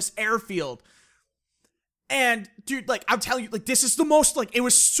rolling on this airfield. And, dude, like, I'm telling you, like, this is the most, like, it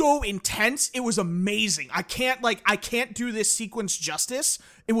was so intense. It was amazing. I can't do this sequence justice.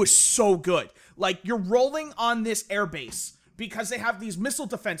 It was so good. Like, you're rolling on this airbase because they have these missile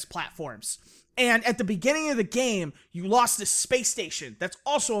defense platforms. And at the beginning of the game, you lost this space station that's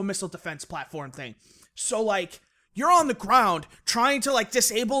also a missile defense platform thing. So, like, you're on the ground trying to, like,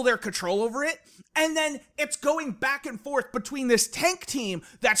 disable their control over it, and then it's going back and forth between this tank team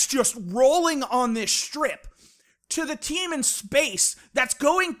that's just rolling on this strip to the team in space that's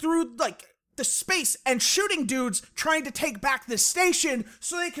going through, like, the space and shooting dudes trying to take back this station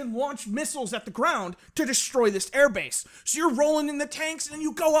so they can launch missiles at the ground to destroy this airbase. So you're rolling in the tanks and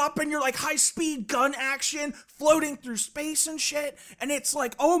you go up and you're like high-speed gun action floating through space and shit, and it's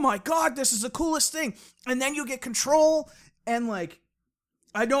like, oh my God, this is the coolest thing. And then you get control, and like,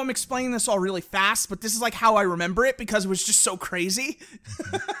 I know I'm explaining this all really fast, but this is like how I remember it because it was just so crazy.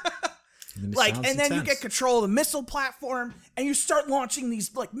 Like, and then you get control of the missile platform, and you start launching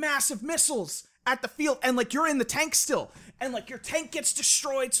these, like, massive missiles at the field, and, like, you're in the tank still, and, like, your tank gets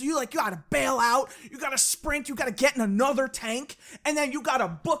destroyed, so you gotta bail out, you gotta sprint, you gotta get in another tank, and then you gotta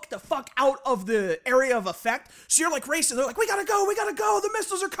book the fuck out of the area of effect, so you're, like, racing, they're like, we gotta go, the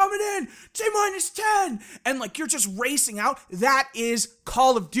missiles are coming in, T-10, and, like, you're just racing out. That is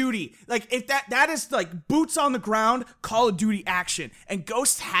Call of Duty. Like, if that is, like, boots on the ground Call of Duty action, and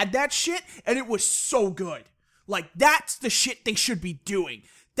Ghost had that shit, and it was so good. Like, that's the shit they should be doing.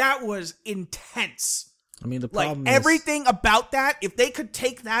 That was intense. I mean, the problem is everything about that, if they could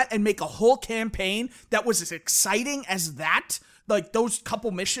take that and make a whole campaign that was as exciting as that, like those couple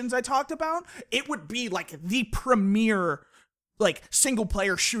missions I talked about, it would be like the premier, like,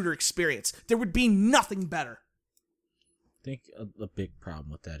 single-player shooter experience. There would be nothing better. I think a big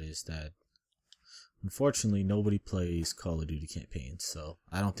problem with that is that, unfortunately, nobody plays Call of Duty campaigns, so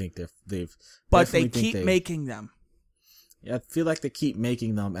I don't think they've... But they keep making them. I feel like they keep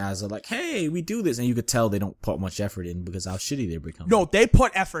making them as a, like, hey, we do this, and you could tell they don't put much effort in because how shitty they're becoming. No, they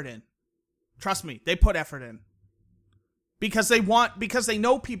put effort in. Trust me, they put effort in. Because they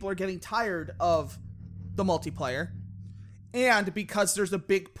know people are getting tired of the multiplayer, and because there's a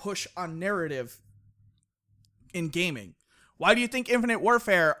big push on narrative in gaming. Why do you think Infinite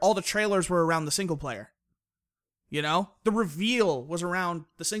Warfare, all the trailers were around the single player? You know? The reveal was around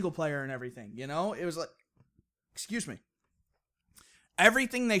the single player and everything, you know? It was like, excuse me.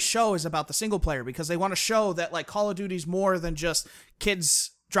 Everything they show is about the single player because they want to show that, like, Call of Duty's more than just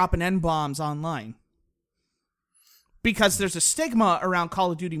kids dropping N-bombs online. Because there's a stigma around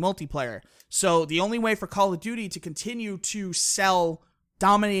Call of Duty multiplayer. So the only way for Call of Duty to continue to sell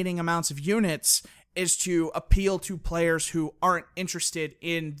dominating amounts of units is to appeal to players who aren't interested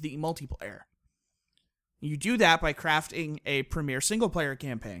in the multiplayer. You do that by crafting a premier single-player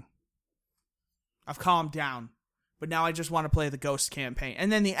campaign. I've calmed down. but now I just want to play the Ghost campaign. And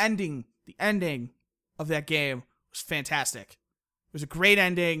then the ending of that game was fantastic. It was a great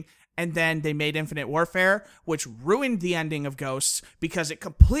ending. And then they made Infinite Warfare, which ruined the ending of Ghosts because it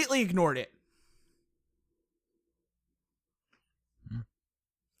completely ignored it.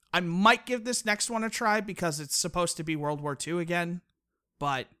 I might give this next one a try because it's supposed to be World War II again,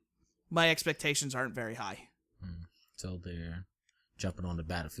 but my expectations aren't very high. So they're jumping on the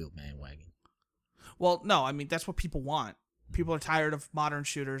Battlefield bandwagon. Well, no, I mean, that's what people want. People are tired of modern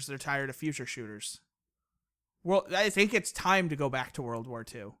shooters. They're tired of future shooters. Well, I think it's time to go back to World War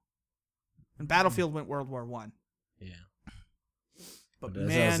II. And Battlefield went World War I. Yeah. But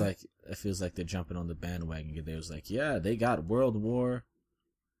man, it feels like they're jumping on the bandwagon. They was like, yeah, they got World War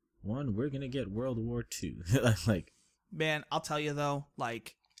I. We're going to get World War II. Like, man, I'll tell you though,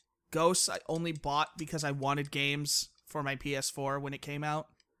 like, Ghosts I only bought because I wanted games for my PS4 when it came out.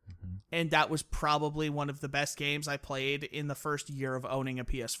 Mm-hmm. And that was probably one of the best games I played in the first year of owning a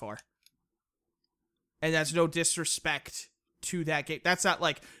PS4. And that's no disrespect to that game. That's not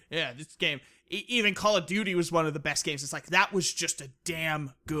like, yeah, this game, even Call of Duty was one of the best games. It's like, that was just a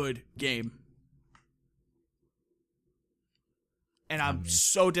damn good game. And I'm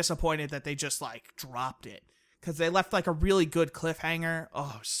so disappointed that they just, like, dropped it. Because they left, like, a really good cliffhanger.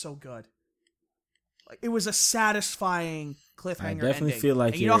 Oh, it was so good. Like, it was a satisfying cliffhanger ending. I definitely feel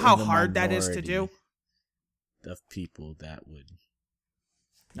like and you know how hard that is to do? Of people that would...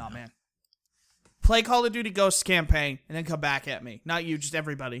 No, man. Play Call of Duty Ghosts campaign, and then come back at me. Not you, just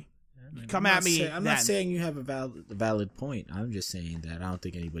everybody. Come at me. I'm not saying you have a valid point. I'm just saying that I don't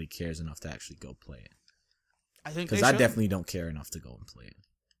think anybody cares enough to actually go play it. I think because I definitely don't care enough to go and play it.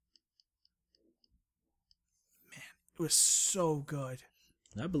 Man, it was so good.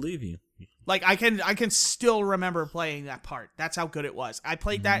 I believe you. Like I can still remember playing that part. That's how good it was. I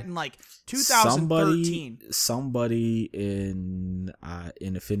played that in like 2013. Somebody in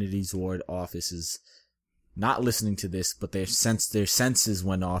Infinity's Ward office is not listening to this, but their senses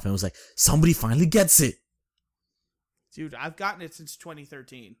went off and was like, somebody finally gets it. Dude, I've gotten it since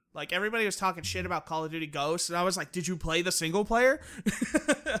 2013. Like, everybody was talking shit about Call of Duty Ghosts, and I was like, did you play the single player?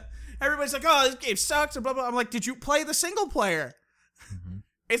 Everybody's like, oh, this game sucks, and blah, blah. I'm like, did you play the single player? Mm-hmm.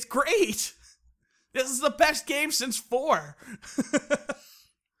 It's great. This is the best game since 4.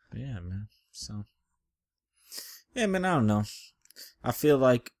 Yeah, man. So, yeah, man, I don't know. I feel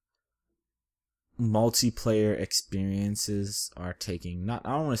like multiplayer experiences are taking, I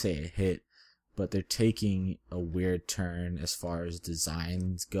don't want to say a hit, but they're taking a weird turn as far as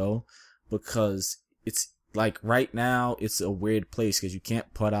designs go, because it's like right now it's a weird place because you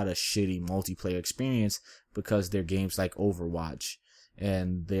can't put out a shitty multiplayer experience because they're games like Overwatch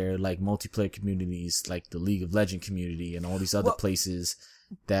and they're like multiplayer communities like the League of Legends community and all these other places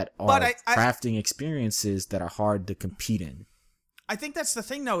that are crafting experiences that are hard to compete in. I think that's the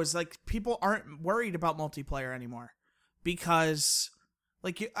thing though, is like people aren't worried about multiplayer anymore because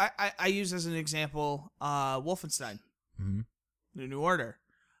like I use as an example, Wolfenstein, mm-hmm. The New Order,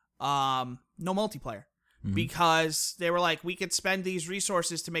 no multiplayer, mm-hmm. because they were like, we could spend these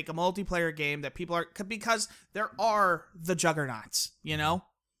resources to make a multiplayer game that people are, because there are the juggernauts, you know,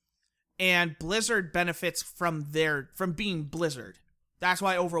 and Blizzard benefits from being Blizzard. That's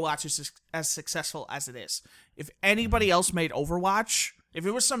why Overwatch is as successful as it is. If anybody else made Overwatch, if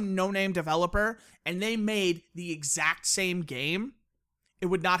it was some no-name developer and they made the exact same game, it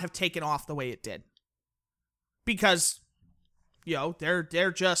would not have taken off the way it did. Because, you know,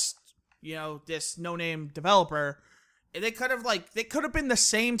 they're just, you know, this no-name developer. They could have been the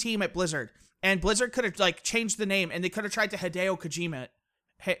same team at Blizzard. And Blizzard could have, like, changed the name. And they could have tried to Hideo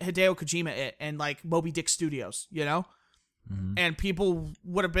Kojima it and, like, Moby Dick Studios, you know? Mm-hmm. And people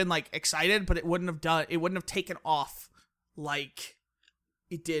would have been, like, excited, but it wouldn't have taken off like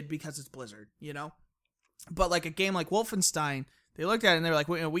it did because it's Blizzard, you know? But, like, a game like Wolfenstein, they looked at it and they were like,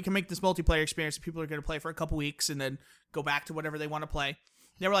 we can make this multiplayer experience that people are going to play for a couple weeks and then go back to whatever they want to play.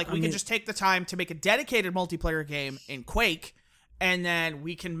 They were like, we can just take the time to make a dedicated multiplayer game in Quake, and then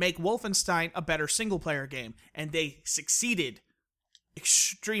we can make Wolfenstein a better single-player game. And they succeeded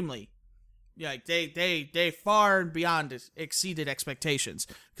extremely. Yeah, they far and beyond exceeded expectations,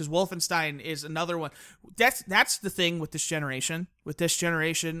 because Wolfenstein is another one. That's the thing with this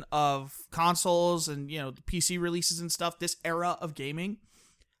generation of consoles and, you know, the PC releases and stuff. This era of gaming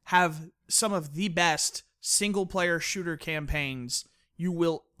have some of the best single player shooter campaigns you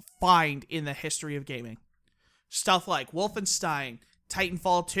will find in the history of gaming. Stuff like Wolfenstein,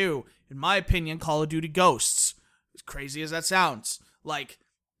 Titanfall 2, in my opinion, Call of Duty Ghosts. As crazy as that sounds, like,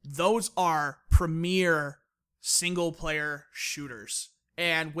 those are premier single-player shooters.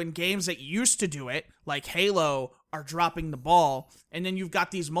 And when games that used to do it, like Halo are dropping the ball, and then you've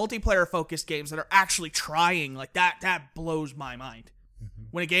got these multiplayer focused games that are actually trying. Like that blows my mind. Mm-hmm.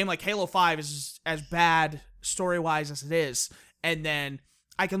 When a game like Halo 5 is as bad story-wise as it is, and then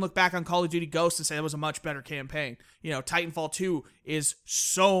I can look back on Call of Duty Ghosts and say that was a much better campaign. You know, Titanfall 2 is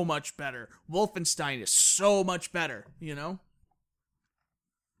so much better. Wolfenstein is so much better, you know?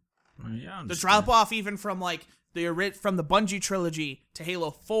 Yeah, the drop-off even from, like, from the Bungie trilogy to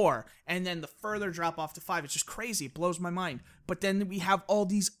Halo 4, and then the further drop-off to 5, it's just crazy. It blows my mind. But then we have all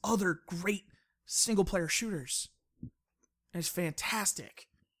these other great single-player shooters. And it's fantastic.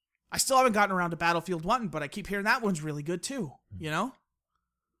 I still haven't gotten around to Battlefield 1, but I keep hearing that one's really good too, you know?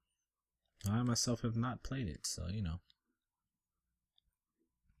 I myself have not played it, so, you know.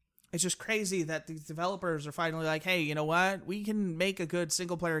 It's just crazy that the developers are finally like, hey, you know what? We can make a good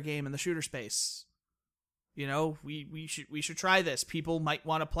single-player game in the shooter space. You know, we should try this. People might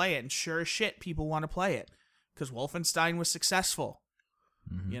want to play it, and sure as shit, people want to play it. Because Wolfenstein was successful.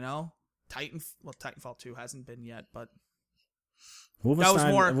 Mm-hmm. You know? Titanfall 2 hasn't been yet, but...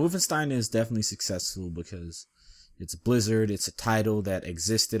 Wolfenstein is definitely successful because it's Blizzard. It's a title that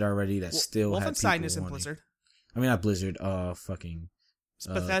existed already that still had people Wolfenstein isn't wanting. Blizzard. I mean, not Blizzard. It's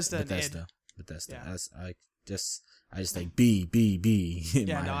Bethesda. Bethesda. Yeah. I just like B.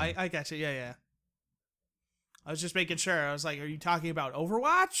 Yeah, no, I got you. Yeah. I was just making sure. I was like, are you talking about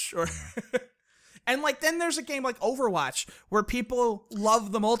Overwatch or? And like, then there's a game like Overwatch where people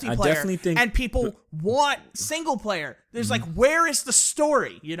love the multiplayer and people want single player. There's like, where is the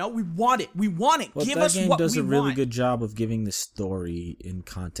story? You know, we want it. Well, Give us what we want. That game does a really good job of giving the story in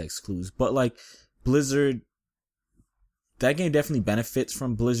context clues. But like Blizzard, that game definitely benefits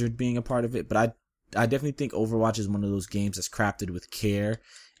from Blizzard being a part of it. But I definitely think Overwatch is one of those games that's crafted with care,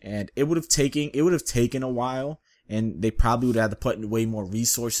 and it would have taken a while. And they probably would have to put in way more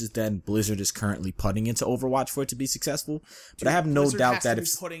resources than Blizzard is currently putting into Overwatch for it to be successful. But I have no Blizzard doubt has that to if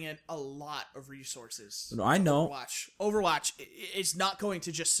be putting in a lot of resources. No, I know. Overwatch is not going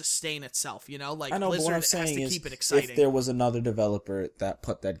to just sustain itself. You know, like I know, Blizzard but what I'm has saying to is, keep it exciting. if there was another developer that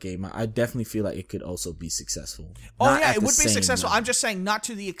put that game out, I definitely feel like it could also be successful. Oh yeah, it would be successful. I'm just saying, not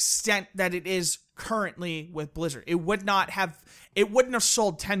to the extent that it is currently with Blizzard. It wouldn't have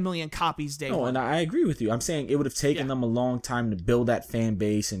sold 10 million copies day one. And I agree with you. I'm saying it would have taken them a long time to build that fan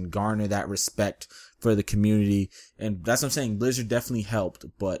base and garner that respect for the community. And that's what I'm saying. Blizzard definitely helped,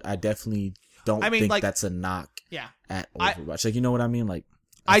 but I definitely don't think that's a knock at Overwatch. Like, you know what I mean? Like,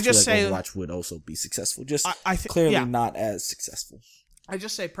 I just say Overwatch would also be successful. Just clearly not as successful. I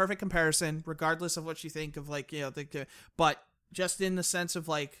just say perfect comparison, regardless of what you think of, like, you know, but just in the sense of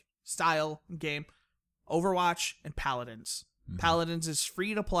like style game, Overwatch and Paladins. Mm-hmm. Paladins is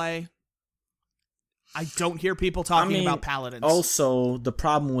free to play. I don't hear people talking about Paladins. Also, the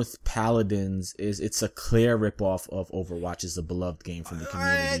problem with Paladins is it's a clear ripoff of Overwatch. Is a beloved game from the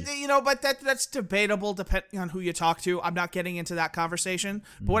community. You know, but that's debatable depending on who you talk to. I'm not getting into that conversation.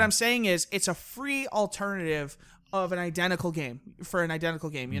 But what I'm saying is it's a free alternative of an identical game,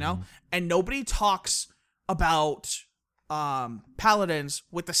 you know? And nobody talks about Paladins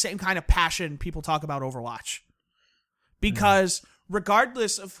with the same kind of passion people talk about Overwatch. Because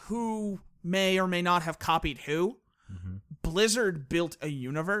regardless of who may or may not have copied who, Blizzard built a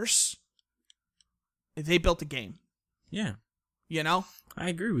universe. They built a game. Yeah. You know? I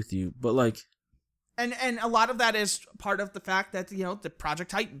agree with you, but like... And a lot of that is part of the fact that, you know, the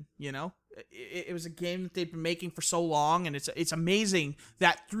Project Titan, you know? It was a game that they've been making for so long, and it's amazing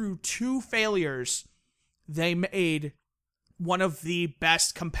that through 2 failures, they made one of the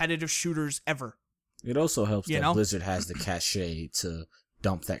best competitive shooters ever. It also helps that Blizzard has the cachet to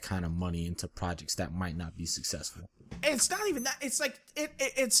dump that kind of money into projects that might not be successful. It's not even that. It's like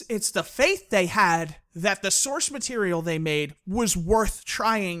it's the faith they had that the source material they made was worth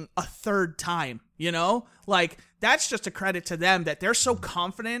trying a third time. You know, like that's just a credit to them that they're so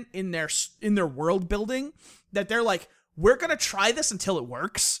confident in their world building that they're like, we're gonna try this until it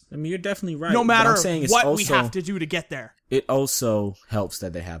works. I mean, you're definitely right. No matter what we have to do to get there. It also helps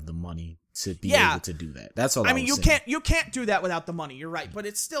that they have the money to be able to do that. That's all I mean, you can't do that without the money. You're right. But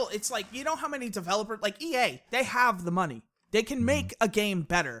it's like, you know how many developers, like EA, they have the money. They can make a game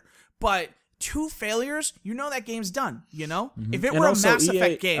better. But 2 failures, you know that game's done, you know? If it were a Mass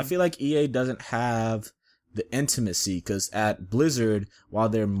Effect game. I feel like EA doesn't have the intimacy, because at Blizzard, while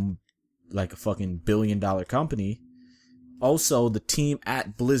they're like a fucking $1 billion company, also the team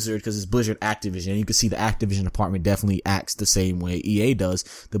at Blizzard, because it's Blizzard Activision, and you can see the Activision department definitely acts the same way EA does.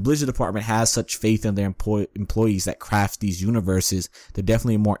 The Blizzard department has such faith in their employees that craft these universes. They're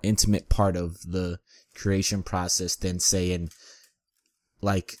definitely a more intimate part of the creation process than, say, in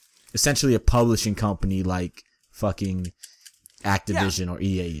like essentially a publishing company like fucking Activision or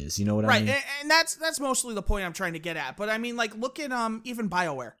EA is. You know what I mean? Right, and that's mostly the point I'm trying to get at. But I mean, like, look at even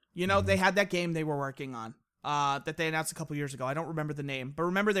BioWare. You know, they had that game they were working on that they announced a couple years ago. I don't remember the name, but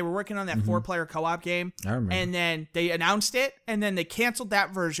remember they were working on that 4-player co-op game. I remember. And then they announced it, and then they canceled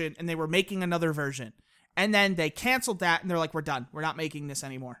that version, and they were making another version. And then they canceled that, and they're like, "We're done. We're not making this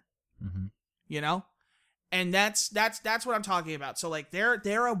anymore." You know, and that's what I'm talking about. So like,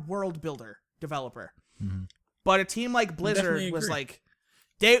 they're a world builder developer, but a team like Blizzard was like,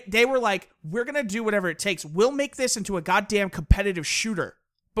 they were like, "We're gonna do whatever it takes. We'll make this into a goddamn competitive shooter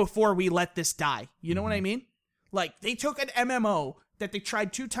before we let this die." You know what I mean? Like, they took an MMO that they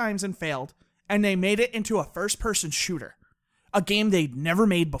tried 2 times and failed, and they made it into a first-person shooter, a game they'd never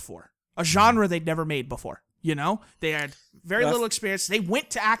made before. A genre they'd never made before, you know? They had very little experience. They went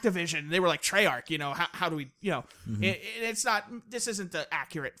to Activision. They were like, Treyarch, you know, how do we, you know? It's not, this isn't the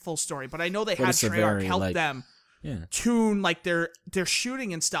accurate full story, but I know they had Treyarch help them tune, like, their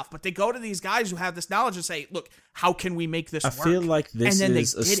shooting and stuff. But they go to these guys who have this knowledge and say, look, how can we make this work? I feel like this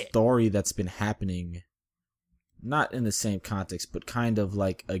is a story that's been happening, not in the same context, but kind of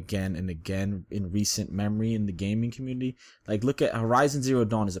like again and again in recent memory in the gaming community. Like, look at Horizon Zero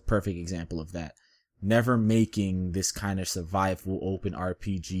Dawn is a perfect example of that. Never making this kind of survival open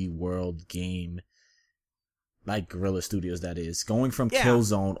RPG world game like Guerrilla Studios, that is. Going from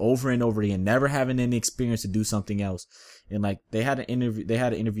Killzone over and over again, never having any experience to do something else. And like, they had an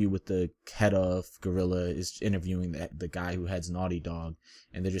interview with the head of Guerrilla, is interviewing the guy who heads Naughty Dog.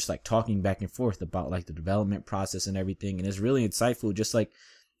 And they're just like talking back and forth about like the development process and everything. And it's really insightful. Just like,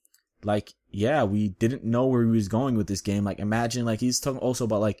 yeah, we didn't know where we was going with this game. Like, imagine, like, he's talking also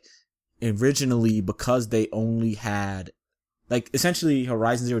about like, originally, because they only had, like, essentially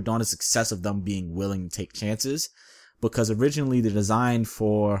Horizon Zero Dawn is success of them being willing to take chances, because originally the design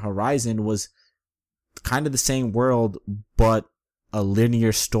for Horizon was kind of the same world, but a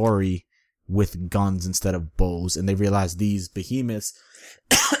linear story with guns instead of bows. And they realized these behemoths,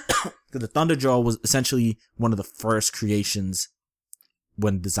 the Thunderjaw was essentially one of the first creations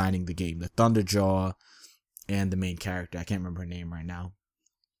when designing the game. The Thunderjaw and the main character, I can't remember her name right now.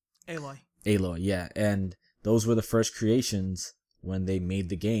 Aloy, yeah. And those were the first creations when they made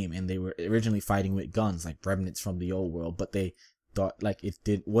the game, and they were originally fighting with guns, like remnants from the old world, but they thought like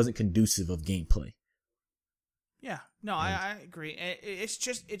wasn't conducive of gameplay. Yeah, no, I agree. It's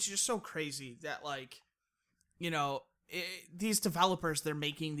just so crazy that, like, you know, these developers, they're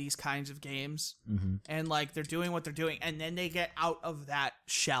making these kinds of games, and like they're doing what they're doing, and then they get out of that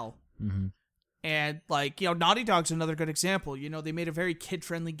shell. And, like, you know, Naughty Dog's another good example. You know, they made a very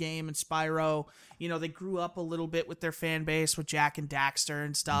kid-friendly game in Spyro. You know, they grew up a little bit with their fan base with Jak and Daxter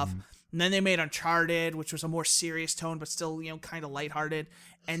and stuff. And then they made Uncharted, which was a more serious tone, but still, you know, kind of lighthearted.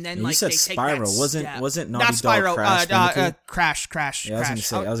 And then, like, they take Spyro. that wasn't Not Naughty Spyro, Dog Crash. Yeah, I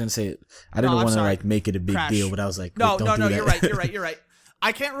was gonna say, I didn't want to like make it a big deal, but I was like, no, you're right.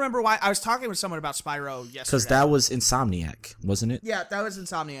 I can't remember why. I was talking with someone about Spyro yesterday. Because that was Insomniac, wasn't it? Yeah, that was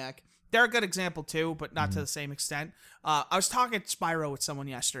Insomniac. They're a good example too, but not to the same extent. I was talking Spyro with someone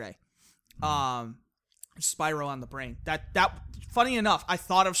yesterday. Spyro on the brain. That funny enough, I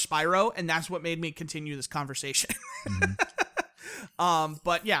thought of Spyro, and that's what made me continue this conversation.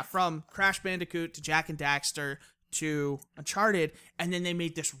 But yeah, from Crash Bandicoot to Jak and Daxter to Uncharted, and then they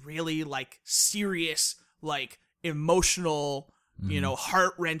made this really like serious, like emotional, you know,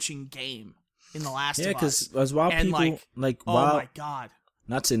 heart-wrenching game in The Last of Us. Yeah, because as while and people oh my god.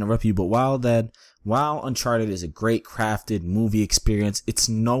 Not to interrupt you, but while Uncharted is a great crafted movie experience, it's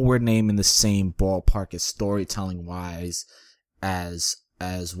nowhere near in the same ballpark as storytelling wise as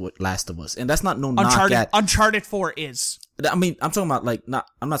what Last of Us. And that's not knock at Uncharted 4 is. I mean, I'm talking about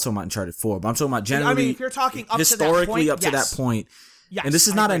I'm not talking about Uncharted 4, but I'm talking about generally. I mean, if you're talking up historically to that point. Yes, and this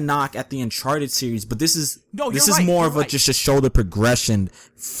is not a knock at the Uncharted series, but this is right, more of just to show the progression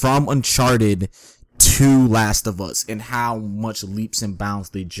from Uncharted to Last of Us and how much leaps and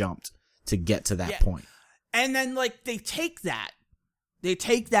bounds they jumped to get to that point. And then, like, they take that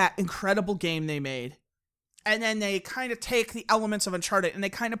incredible game they made, and then they kind of take the elements of Uncharted and they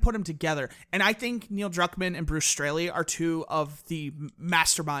kind of put them together. And I think Neil Druckmann and Bruce Straley are two of the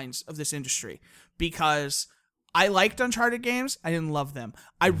masterminds of this industry, because I liked Uncharted games. I didn't love them.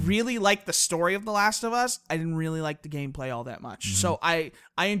 I really liked the story of The Last of Us. I didn't really like the gameplay all that much. So I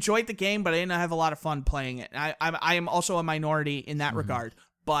enjoyed the game, but I didn't have a lot of fun playing it. I am also a minority in that regard.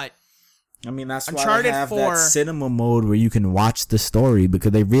 But I mean, that's Uncharted why they have 4, that cinema mode where you can watch the story,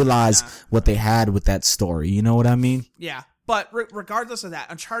 because they realize what they had with that story. You know what I mean? Yeah. But regardless of that,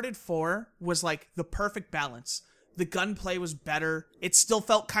 Uncharted 4 was like the perfect balance. The gunplay was better. It still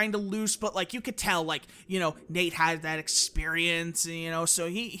felt kind of loose, but like you could tell, like, you know, Nate had that experience, you know, so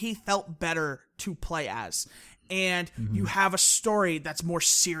he felt better to play as. And you have a story that's more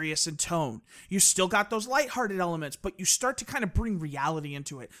serious in tone. You still got those lighthearted elements, but you start to kind of bring reality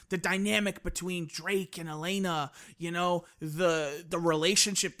into it. The dynamic between Drake and Elena, you know, the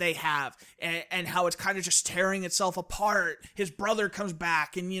relationship they have, and how it's kind of just tearing itself apart. His brother comes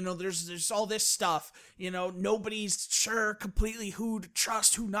back, and, you know, there's all this stuff. You know, nobody's sure completely who to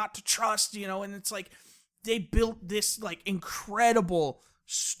trust, who not to trust, you know, and it's like they built this, like, incredible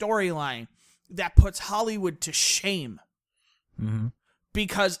storyline that puts Hollywood to shame.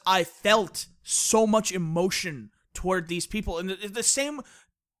 Because I felt so much emotion toward these people, and the same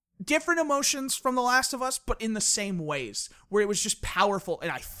different emotions from The Last of Us, but in the same ways, where it was just powerful,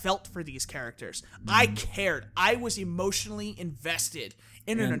 and I felt for these characters. I cared. I was emotionally invested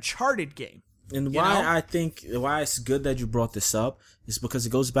in an Uncharted game. And why it's good that you brought this up is because it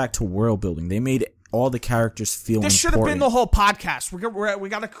goes back to world building. They made all the characters feel important. This should have been the whole podcast. We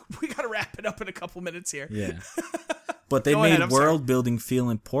gotta wrap it up in a couple minutes here. Yeah. But they made world building feel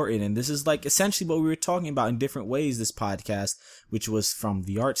important, and this is like essentially what we were talking about in different ways this podcast, which was from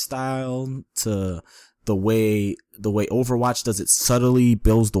the art style to the way Overwatch does it subtly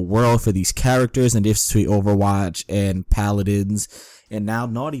builds the world for these characters, and the difference between Overwatch and Paladins, and now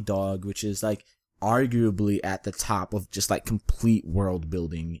Naughty Dog, which is like arguably at the top of just like complete world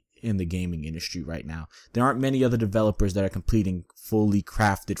building in the gaming industry right now. There aren't many other developers that are completing fully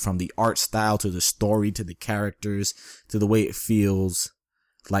crafted from the art style to the story to the characters to the way it feels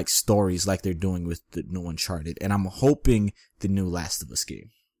like stories like they're doing with the new Uncharted. And I'm hoping the new Last of Us game.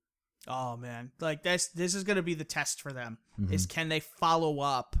 Oh man, like this is going to be the test for them. Is can they follow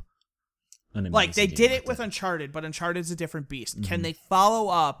up? Like they did it with Uncharted, but Uncharted's a different beast. Can they follow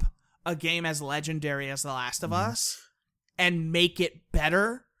up a game as legendary as The Last of Us and make it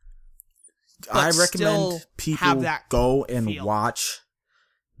better? I recommend people go and watch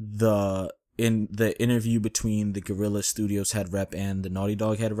the interview between the Guerrilla Studios head rep and the Naughty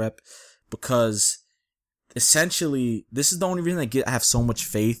Dog head rep, because essentially this is the only reason I have so much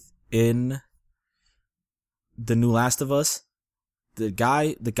faith in the new Last of Us. The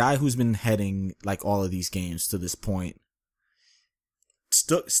guy who's been heading like all of these games to this point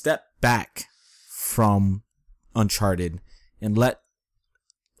stepped back from Uncharted and let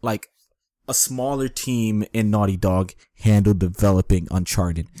like a smaller team in Naughty Dog handle developing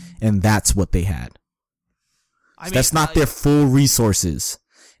Uncharted, and that's what they had. That's not their full resources,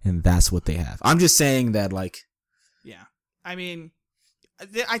 and that's what they have. I'm just saying that, like, yeah. I mean,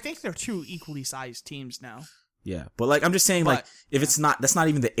 I think they're two equally sized teams now. Yeah, but like I'm just saying, like, if it's not, that's not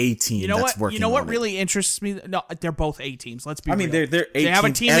even the A team. You know that's what? Working you know what on really interests me? No, they're both A teams. Let's be. I mean, real. they're A they have a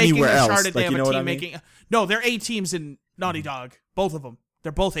teams team anywhere making else. Uncharted. Like, they have you know a what team I mean? making. No, they're A teams in Naughty Dog. Both of them.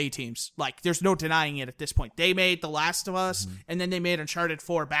 They're both A teams. Like, there's no denying it at this point. They made The Last of Us, and then they made Uncharted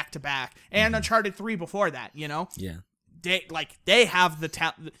 4 back to back, and Uncharted 3 before that. You know. Yeah. They have the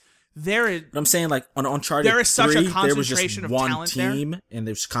talent. There is. But I'm saying, like, on Uncharted 3, there is such a there was just concentration of one talent team, and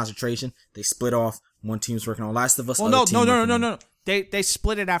there's concentration. They split off. One team's working on Last of Us. Well, no. They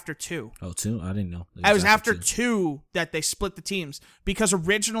split it after 2. Oh, 2? I didn't know. It was after 2 that they split the teams, because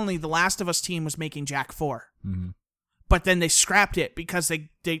originally the Last of Us team was making Jak 4. But then they scrapped it because they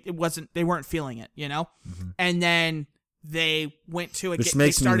weren't feeling it, you know? And then they went to it.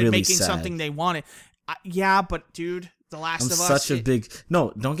 They started really making sad. Something they wanted. Yeah, but dude, The Last of Us. Such a big.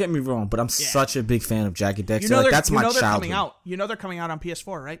 No, don't get me wrong, but I'm such a big fan of Jak and Daxter. That's my childhood. Coming out. You know they're coming out on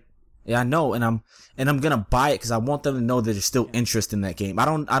PS4, right? Yeah, I know, and I'm gonna buy it because I want them to know that there's still interest in that game. I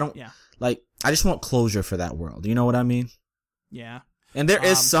don't like. I just want closure for that world. You know what I mean? Yeah. And there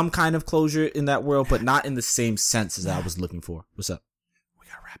is some kind of closure in that world, but not in the same sense as I was looking for. What's up? We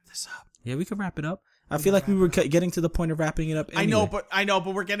gotta wrap this up. Yeah, we can wrap it up. I feel like we were getting to the point of wrapping it up anyway. I know,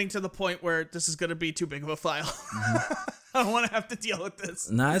 but we're getting to the point where this is gonna be too big of a file. I don't want to have to deal with this.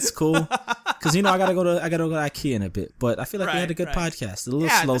 Nah, it's cool. Because I gotta go to IKEA in a bit. But I feel like we had a good podcast. A little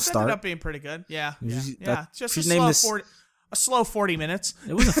slow start. Ended up being pretty good. Yeah. Just a slow 40 minutes.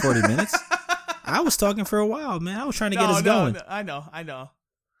 It wasn't 40 minutes. I was talking for a while, man. I was trying to get us going. I know.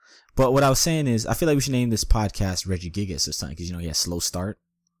 But what I was saying is, I feel like we should name this podcast Regigigas or something, because he has slow start.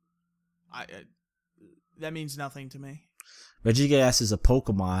 That means nothing to me. Regigigas is a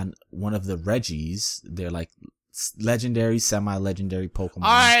Pokemon, one of the Reggies. They're like legendary, semi-legendary Pokemon.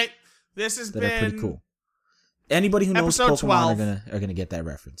 All right, this has been pretty cool. Anybody who knows episode Pokemon 12. are gonna get that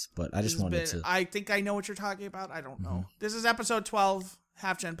reference. But I just wanted to. I think I know what you're talking about. I don't know. This is episode 12,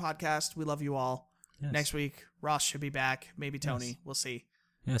 Half Gen Podcast. We love you all. Yes. Next week, Ross should be back. Maybe Tony. Yes. We'll see.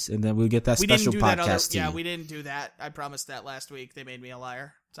 Yes, and then we'll get that special podcast team. Yeah, we didn't do that. I promised that last week. They made me a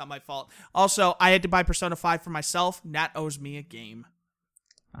liar. It's not my fault. Also, I had to buy Persona 5 for myself. Nat owes me a game.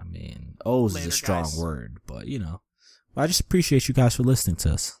 I mean, owes is a strong word, but I just appreciate you guys for listening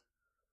to us.